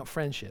 I'm talking about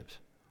friendships.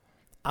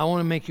 I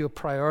want to make you a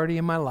priority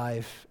in my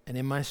life and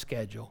in my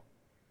schedule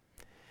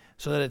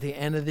so that at the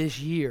end of this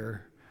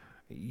year,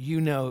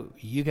 you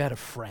got a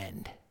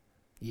friend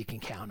you can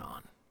count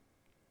on.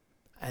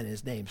 and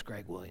his name's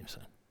Greg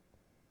Williamson.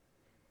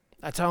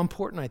 That's how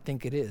important I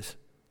think it is.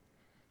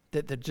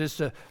 That just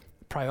to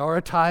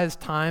prioritize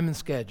time and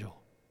schedule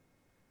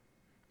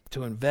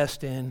to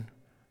invest in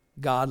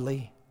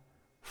godly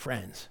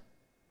friends.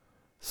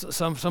 So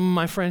some of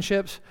my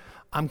friendships,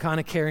 I'm kind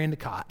of carrying the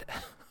cot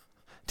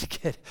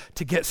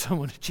to get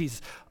someone to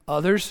Jesus.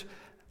 Others,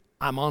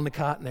 I'm on the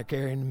cot and they're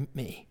carrying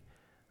me.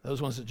 Those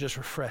ones that just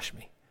refresh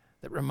me,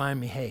 that remind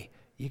me, hey,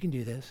 you can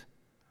do this.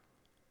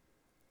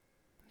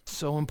 It's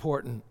so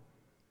important.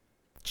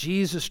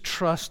 Jesus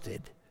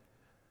trusted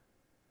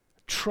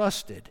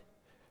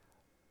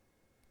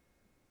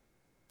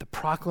the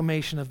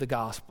proclamation of the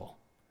gospel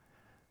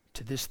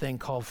to this thing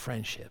called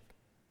friendship.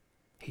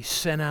 He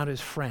sent out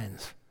his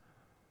friends,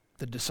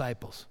 the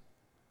disciples,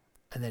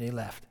 and then he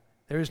left.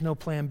 There is no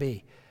plan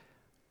B.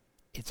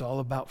 It's all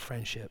about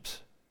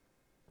friendships.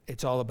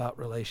 It's all about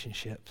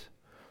relationships.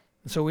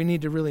 And so we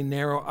need to really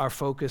narrow our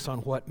focus on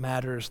what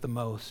matters the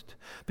most.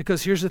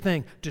 Because here's the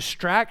thing,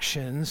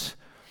 distraction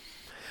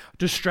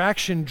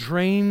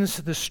drains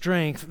the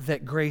strength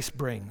that grace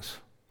brings.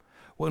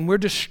 When we're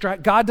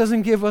distracted, God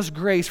doesn't give us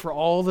grace for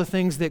all the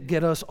things that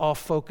get us off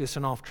focus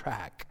and off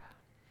track.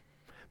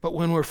 But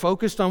when we're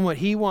focused on what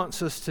he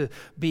wants us to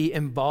be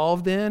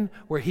involved in,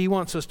 where he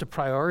wants us to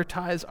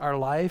prioritize our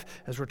life,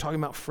 as we're talking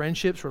about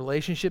friendships,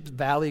 relationships,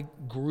 valley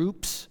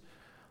groups,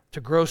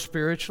 to grow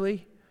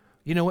spiritually,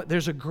 you know what?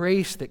 There's a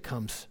grace that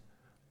comes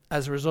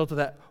as a result of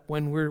that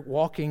when we're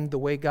walking the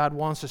way God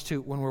wants us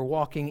to, when we're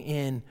walking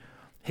in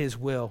his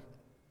will.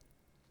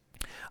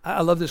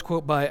 I love this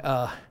quote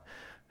by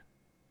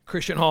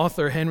Christian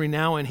author Henry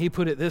Nouwen. He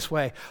put it this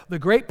way: the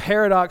great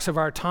paradox of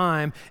our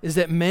time is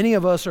that many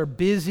of us are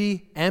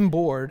busy and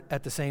bored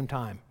at the same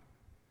time.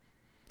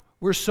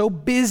 We're so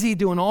busy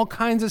doing all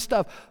kinds of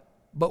stuff,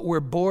 but we're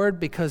bored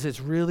because it's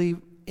really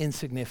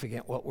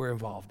insignificant what we're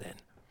involved in.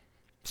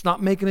 It's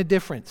not making a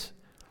difference.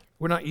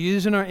 We're not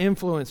using our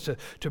influence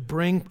to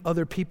bring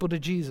other people to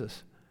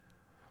Jesus.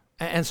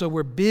 And so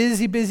we're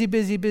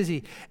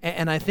busy.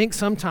 And I think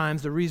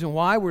sometimes the reason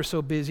why we're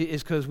so busy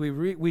is because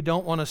we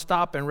don't want to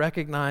stop and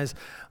recognize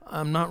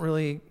I'm not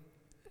really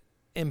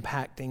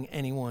impacting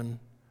anyone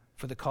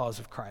for the cause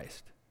of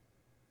Christ.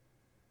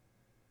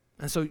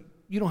 And so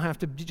you don't have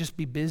to just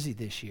be busy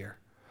this year.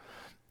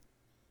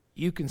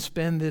 You can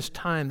spend this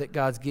time that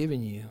God's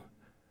given you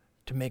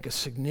to make a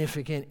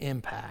significant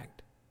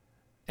impact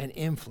and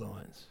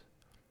influence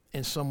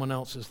in someone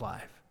else's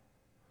life.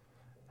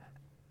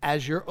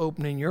 As you're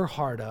opening your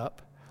heart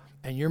up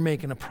and you're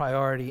making a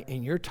priority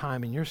in your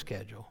time and your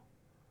schedule,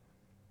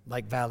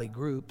 like Valley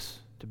Groups,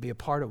 to be a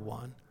part of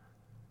one,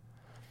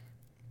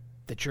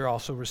 that you're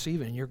also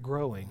receiving, you're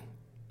growing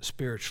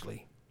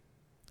spiritually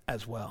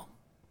as well.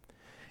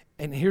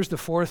 And here's the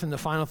fourth and the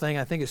final thing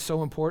I think is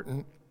so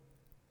important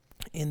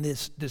in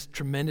this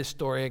tremendous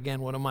story. Again,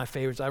 one of my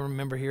favorites. I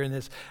remember hearing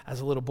this as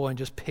a little boy and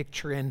just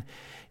picturing,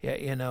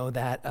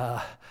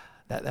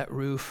 that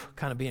roof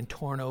kind of being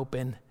torn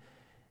open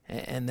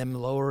and them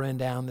lowering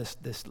down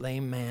this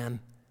lame man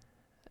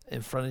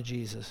in front of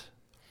Jesus.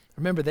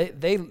 Remember,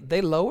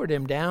 they lowered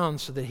him down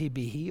so that he'd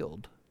be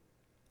healed.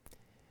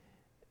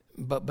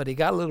 But he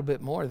got a little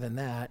bit more than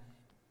that.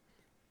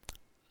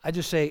 I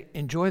just say,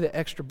 enjoy the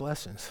extra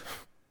blessings.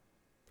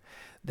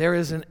 There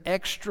is an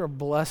extra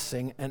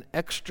blessing, an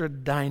extra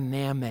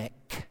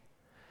dynamic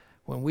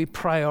when we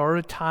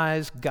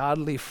prioritize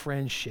godly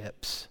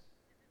friendships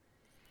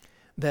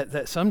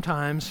that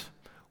sometimes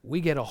we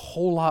get a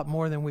whole lot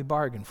more than we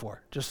bargained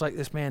for, just like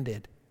this man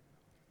did.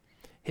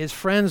 His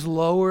friends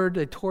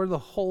they tore the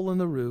hole in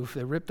the roof,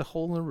 they ripped a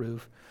hole in the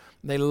roof,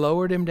 they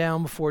lowered him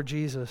down before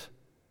Jesus.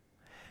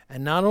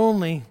 And not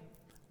only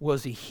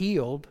was he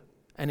healed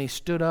and he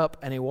stood up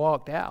and he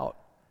walked out,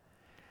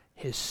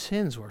 his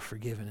sins were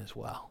forgiven as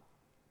well.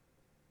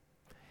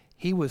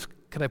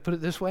 Could I put it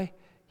this way?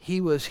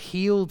 He was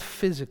healed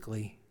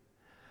physically,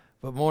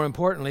 but more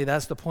importantly,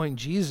 that's the point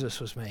Jesus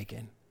was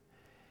making.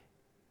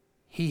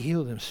 He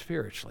healed him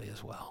spiritually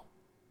as well.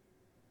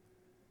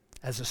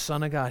 As the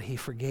Son of God, he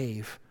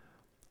forgave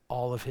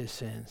all of his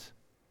sins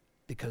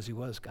because he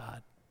was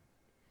God.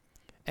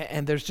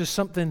 And there's just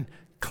something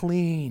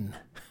clean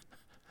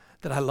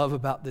that I love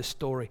about this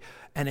story.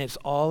 And it's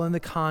all in the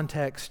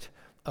context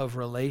of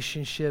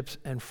relationships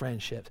and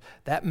friendships.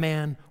 That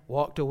man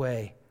walked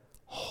away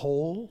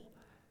whole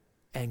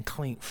and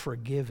clean,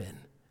 forgiven.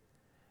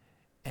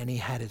 And he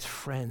had his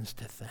friends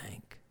to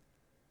thank.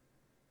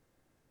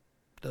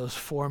 Those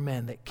 4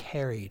 men that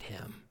carried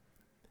him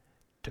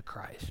to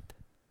Christ.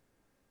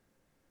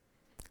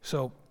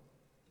 So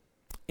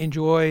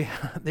enjoy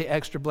the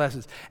extra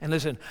blessings. And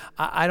listen,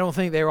 I don't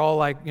think they're all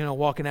like,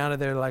 walking out of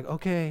there like,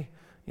 okay,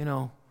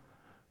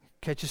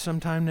 catch you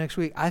sometime next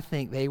week. I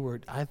think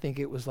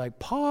it was like,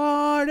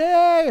 party,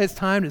 it's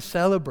time to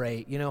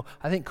celebrate.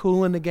 I think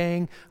Kool and the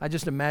Gang, I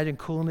just imagine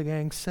Kool and the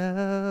Gang,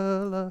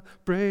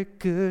 celebrate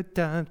good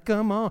times,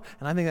 come on.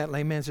 And I think that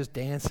lame man's just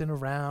dancing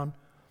around.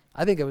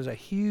 I think it was a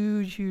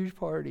huge, huge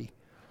party.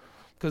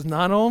 Because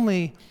not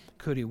only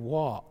could he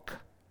walk,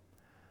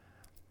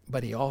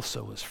 but he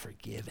also was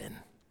forgiven.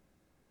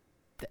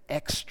 the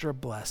extra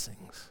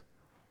blessings.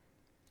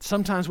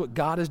 Sometimes what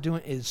God is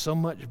doing is so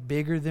much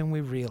bigger than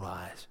we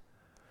realize.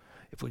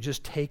 If we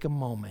just take a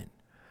moment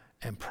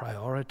and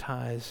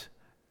prioritize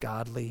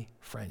godly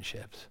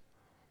friendships,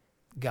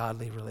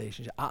 godly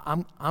relationships.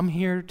 I'm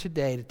here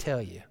today to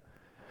tell you,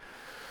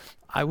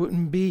 I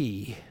wouldn't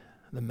be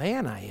the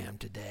man I am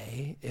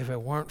today if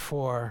it weren't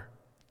for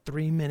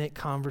 3-minute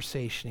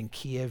conversation in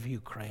Kiev,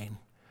 Ukraine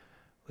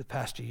with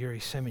Pastor Yuri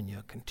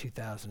Semenyuk in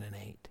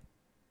 2008.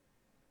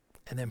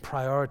 And then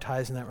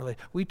prioritizing that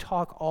relationship. We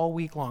talk all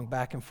week long,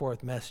 back and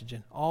forth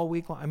messaging, all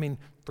week long. I mean,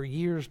 for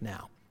years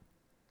now.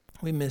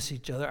 We miss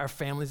each other. Our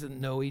families that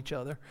know each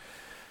other.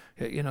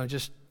 You know,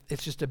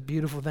 it's just a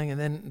beautiful thing. And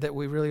then that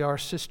we really are a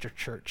sister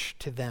church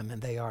to them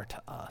and they are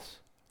to us.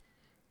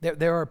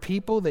 There are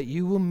people that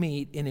you will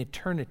meet in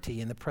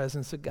eternity in the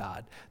presence of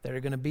God that are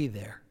going to be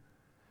there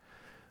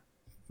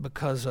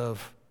because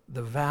of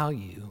the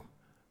value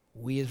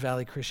we as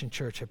Valley Christian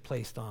Church have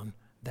placed on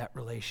that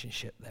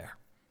relationship there.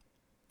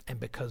 And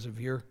because of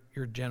your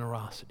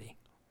generosity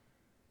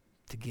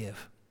to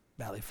give,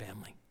 Valley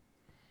family.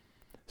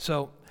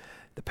 So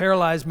the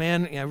paralyzed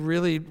man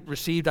really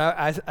received,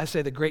 I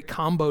say, the great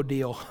combo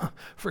deal,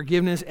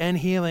 forgiveness and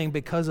healing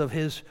because of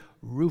his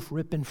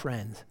roof-ripping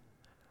friends.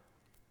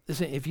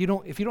 Listen, if you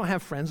don't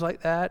have friends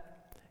like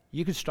that,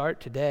 you could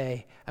start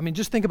today. I mean,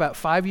 just think about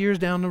 5 years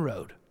down the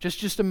road.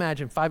 Just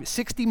imagine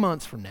 60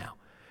 months from now.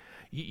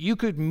 You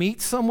could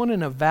meet someone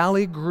in a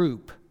Valley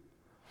group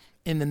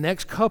in the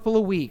next couple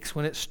of weeks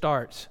when it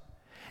starts,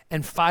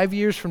 and 5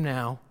 years from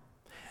now,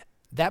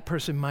 that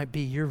person might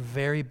be your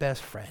very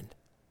best friend,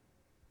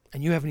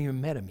 and you haven't even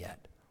met him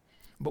yet.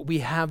 But we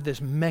have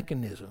this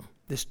mechanism,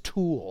 this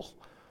tool,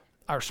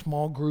 our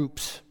small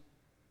groups,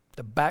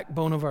 the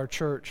backbone of our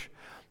church,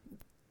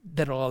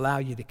 that'll allow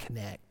you to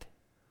connect,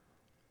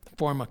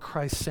 form a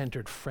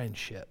Christ-centered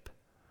friendship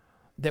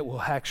that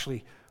will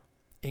actually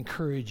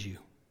encourage you,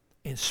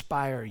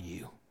 inspire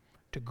you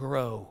to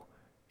grow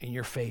in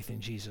your faith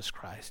in Jesus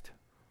Christ.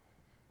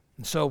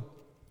 And so,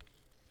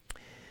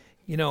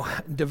 you know,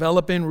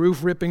 developing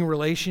roof-ripping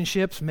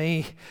relationships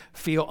may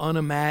feel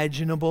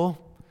unimaginable,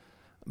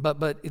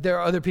 but there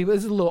are other people.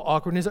 This is a little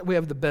awkwardness. We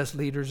have the best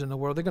leaders in the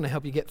world. They're going to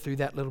help you get through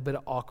that little bit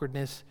of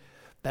awkwardness,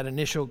 that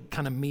initial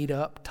kind of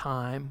meet-up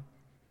time,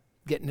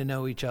 getting to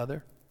know each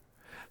other.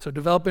 So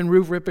developing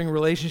roof-ripping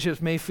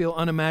relationships may feel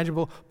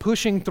unimaginable.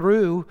 Pushing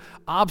through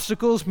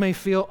obstacles may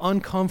feel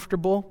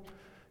uncomfortable.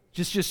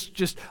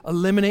 Just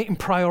eliminating,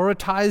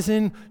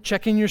 prioritizing,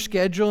 checking your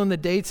schedule and the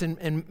dates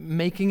and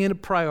making it a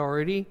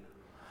priority.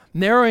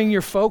 Narrowing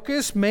your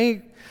focus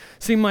may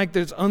seem like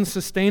it's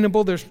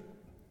unsustainable.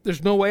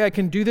 There's no way I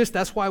can do this.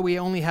 That's why we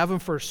only have them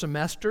for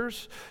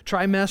semesters,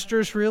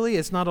 trimesters really.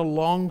 It's not a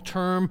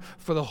long-term,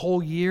 for the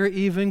whole year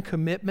even,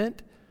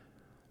 commitment.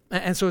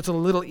 And so it's a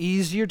little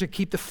easier to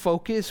keep the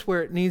focus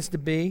where it needs to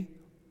be.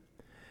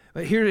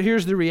 But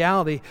here's the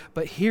reality.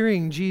 But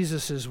hearing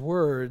Jesus'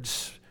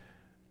 words,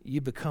 you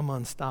become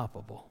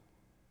unstoppable.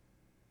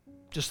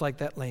 Just like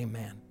that lame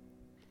man.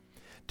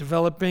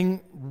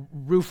 Developing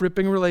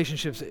roof-ripping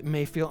relationships, it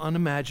may feel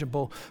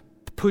unimaginable.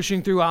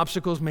 Pushing through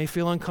obstacles may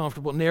feel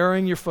uncomfortable.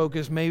 Narrowing your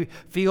focus may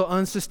feel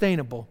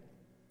unsustainable.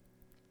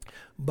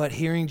 But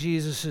hearing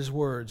Jesus'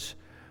 words,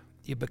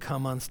 you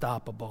become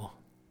unstoppable.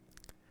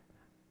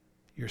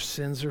 Your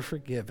sins are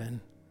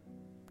forgiven.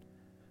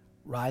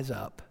 Rise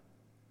up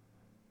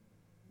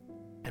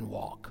and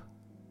walk.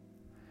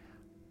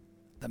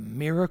 The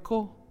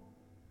miracle,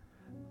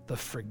 the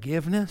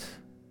forgiveness,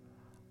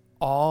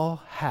 all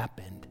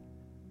happened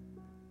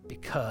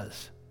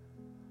because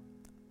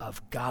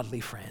of godly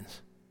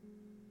friends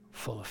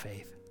full of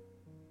faith.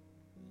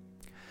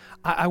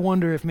 I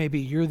wonder if maybe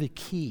you're the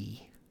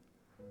key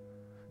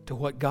to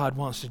what God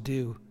wants to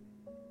do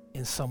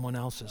in someone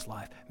else's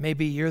life.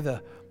 Maybe you're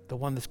the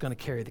one that's going to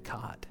carry the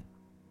cot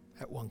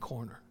at one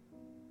corner.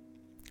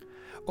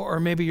 Or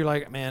maybe you're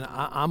like, man,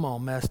 I'm all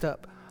messed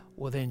up.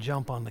 Well, then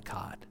jump on the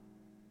cot.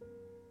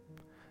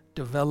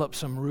 Develop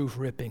some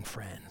roof-ripping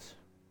friends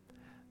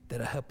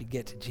that'll help you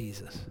get to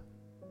Jesus.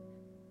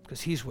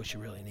 Because he's what you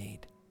really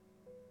need.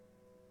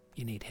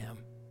 You need him.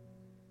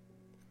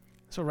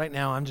 So right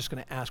now, I'm just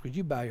going to ask, would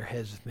you bow your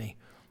heads with me?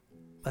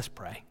 Let's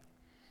pray.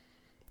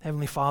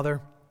 Heavenly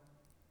Father,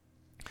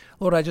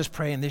 Lord, I just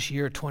pray in this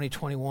year,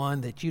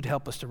 2021, that you'd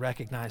help us to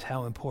recognize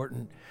how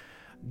important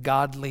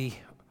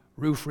godly,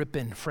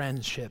 roof-ripping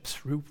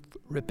friendships,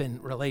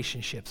 roof-ripping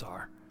relationships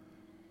are.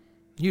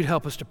 You'd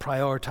help us to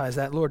prioritize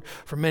that. Lord,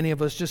 for many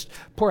of us, just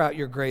pour out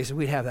your grace and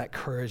we'd have that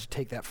courage to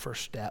take that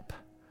first step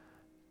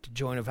to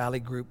join a Valley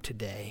group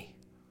today.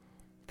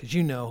 Because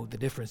you know the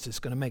difference it's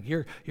going to make.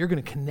 You're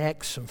going to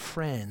connect some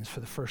friends for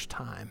the first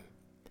time.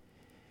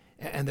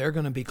 And they're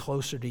going to be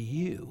closer to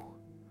you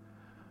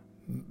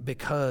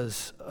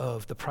because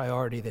of the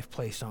priority they've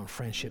placed on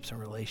friendships and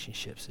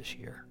relationships this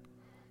year.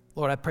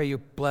 Lord, I pray you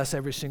bless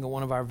every single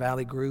one of our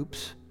Valley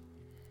groups.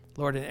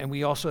 Lord, and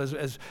we also,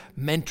 as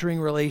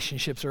mentoring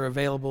relationships are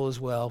available as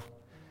well.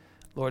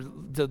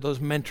 Lord, those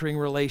mentoring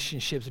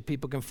relationships that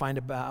people can find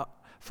out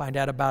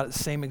about at the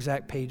same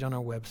exact page on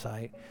our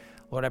website.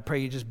 Lord, I pray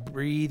you just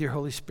breathe your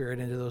Holy Spirit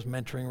into those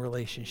mentoring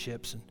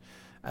relationships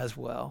as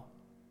well.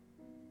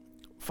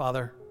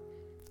 Father,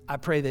 I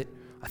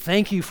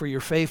thank you for your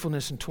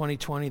faithfulness in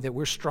 2020, that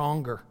we're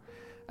stronger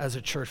as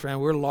a church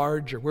family. We're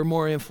larger. We're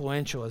more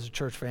influential as a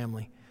church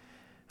family.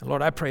 And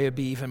Lord, I pray it'd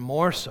be even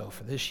more so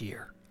for this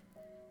year.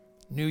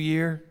 New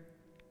year,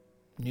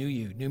 new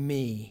you, new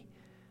me.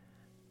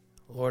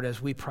 Lord,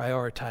 as we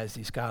prioritize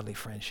these godly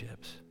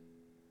friendships.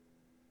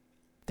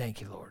 Thank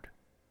you, Lord.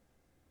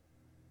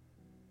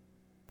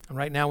 And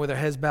right now, with our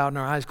heads bowed and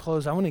our eyes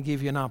closed, I want to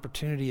give you an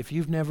opportunity. If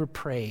you've never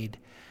prayed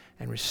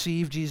and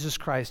received Jesus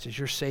Christ as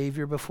your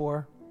Savior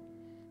before,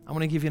 I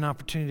want to give you an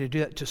opportunity to do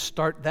that, to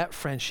start that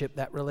friendship,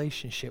 that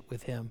relationship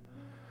with Him.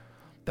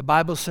 The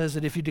Bible says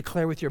that if you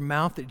declare with your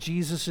mouth that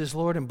Jesus is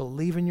Lord and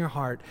believe in your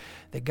heart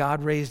that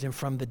God raised Him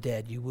from the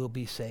dead, you will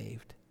be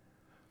saved.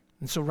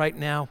 And so right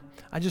now,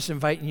 I just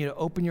invite you to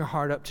open your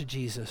heart up to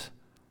Jesus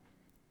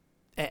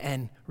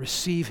and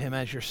receive Him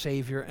as your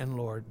Savior and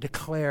Lord.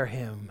 Declare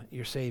Him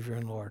your Savior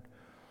and Lord.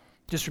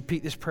 Just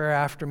repeat this prayer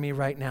after me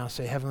right now.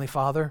 Say, Heavenly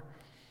Father,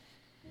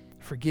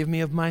 forgive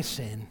me of my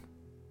sin.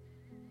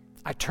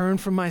 I turn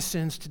from my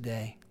sins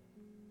today.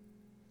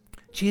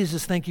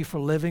 Jesus, thank you for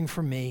living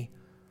for me.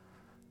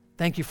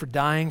 Thank you for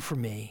dying for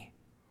me.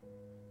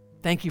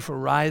 Thank you for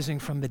rising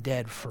from the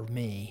dead for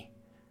me.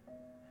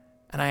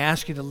 And I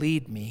ask you to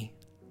lead me,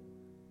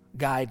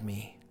 guide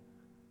me,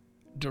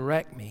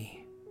 direct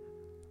me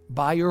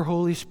by your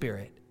Holy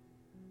Spirit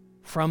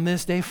from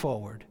this day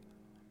forward,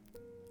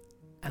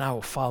 and I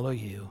will follow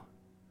you.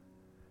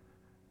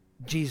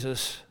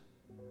 Jesus,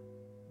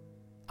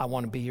 I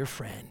want to be your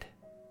friend.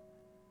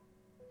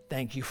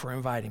 Thank you for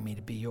inviting me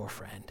to be your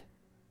friend.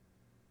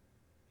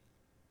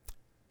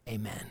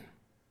 Amen.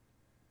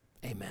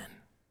 Amen.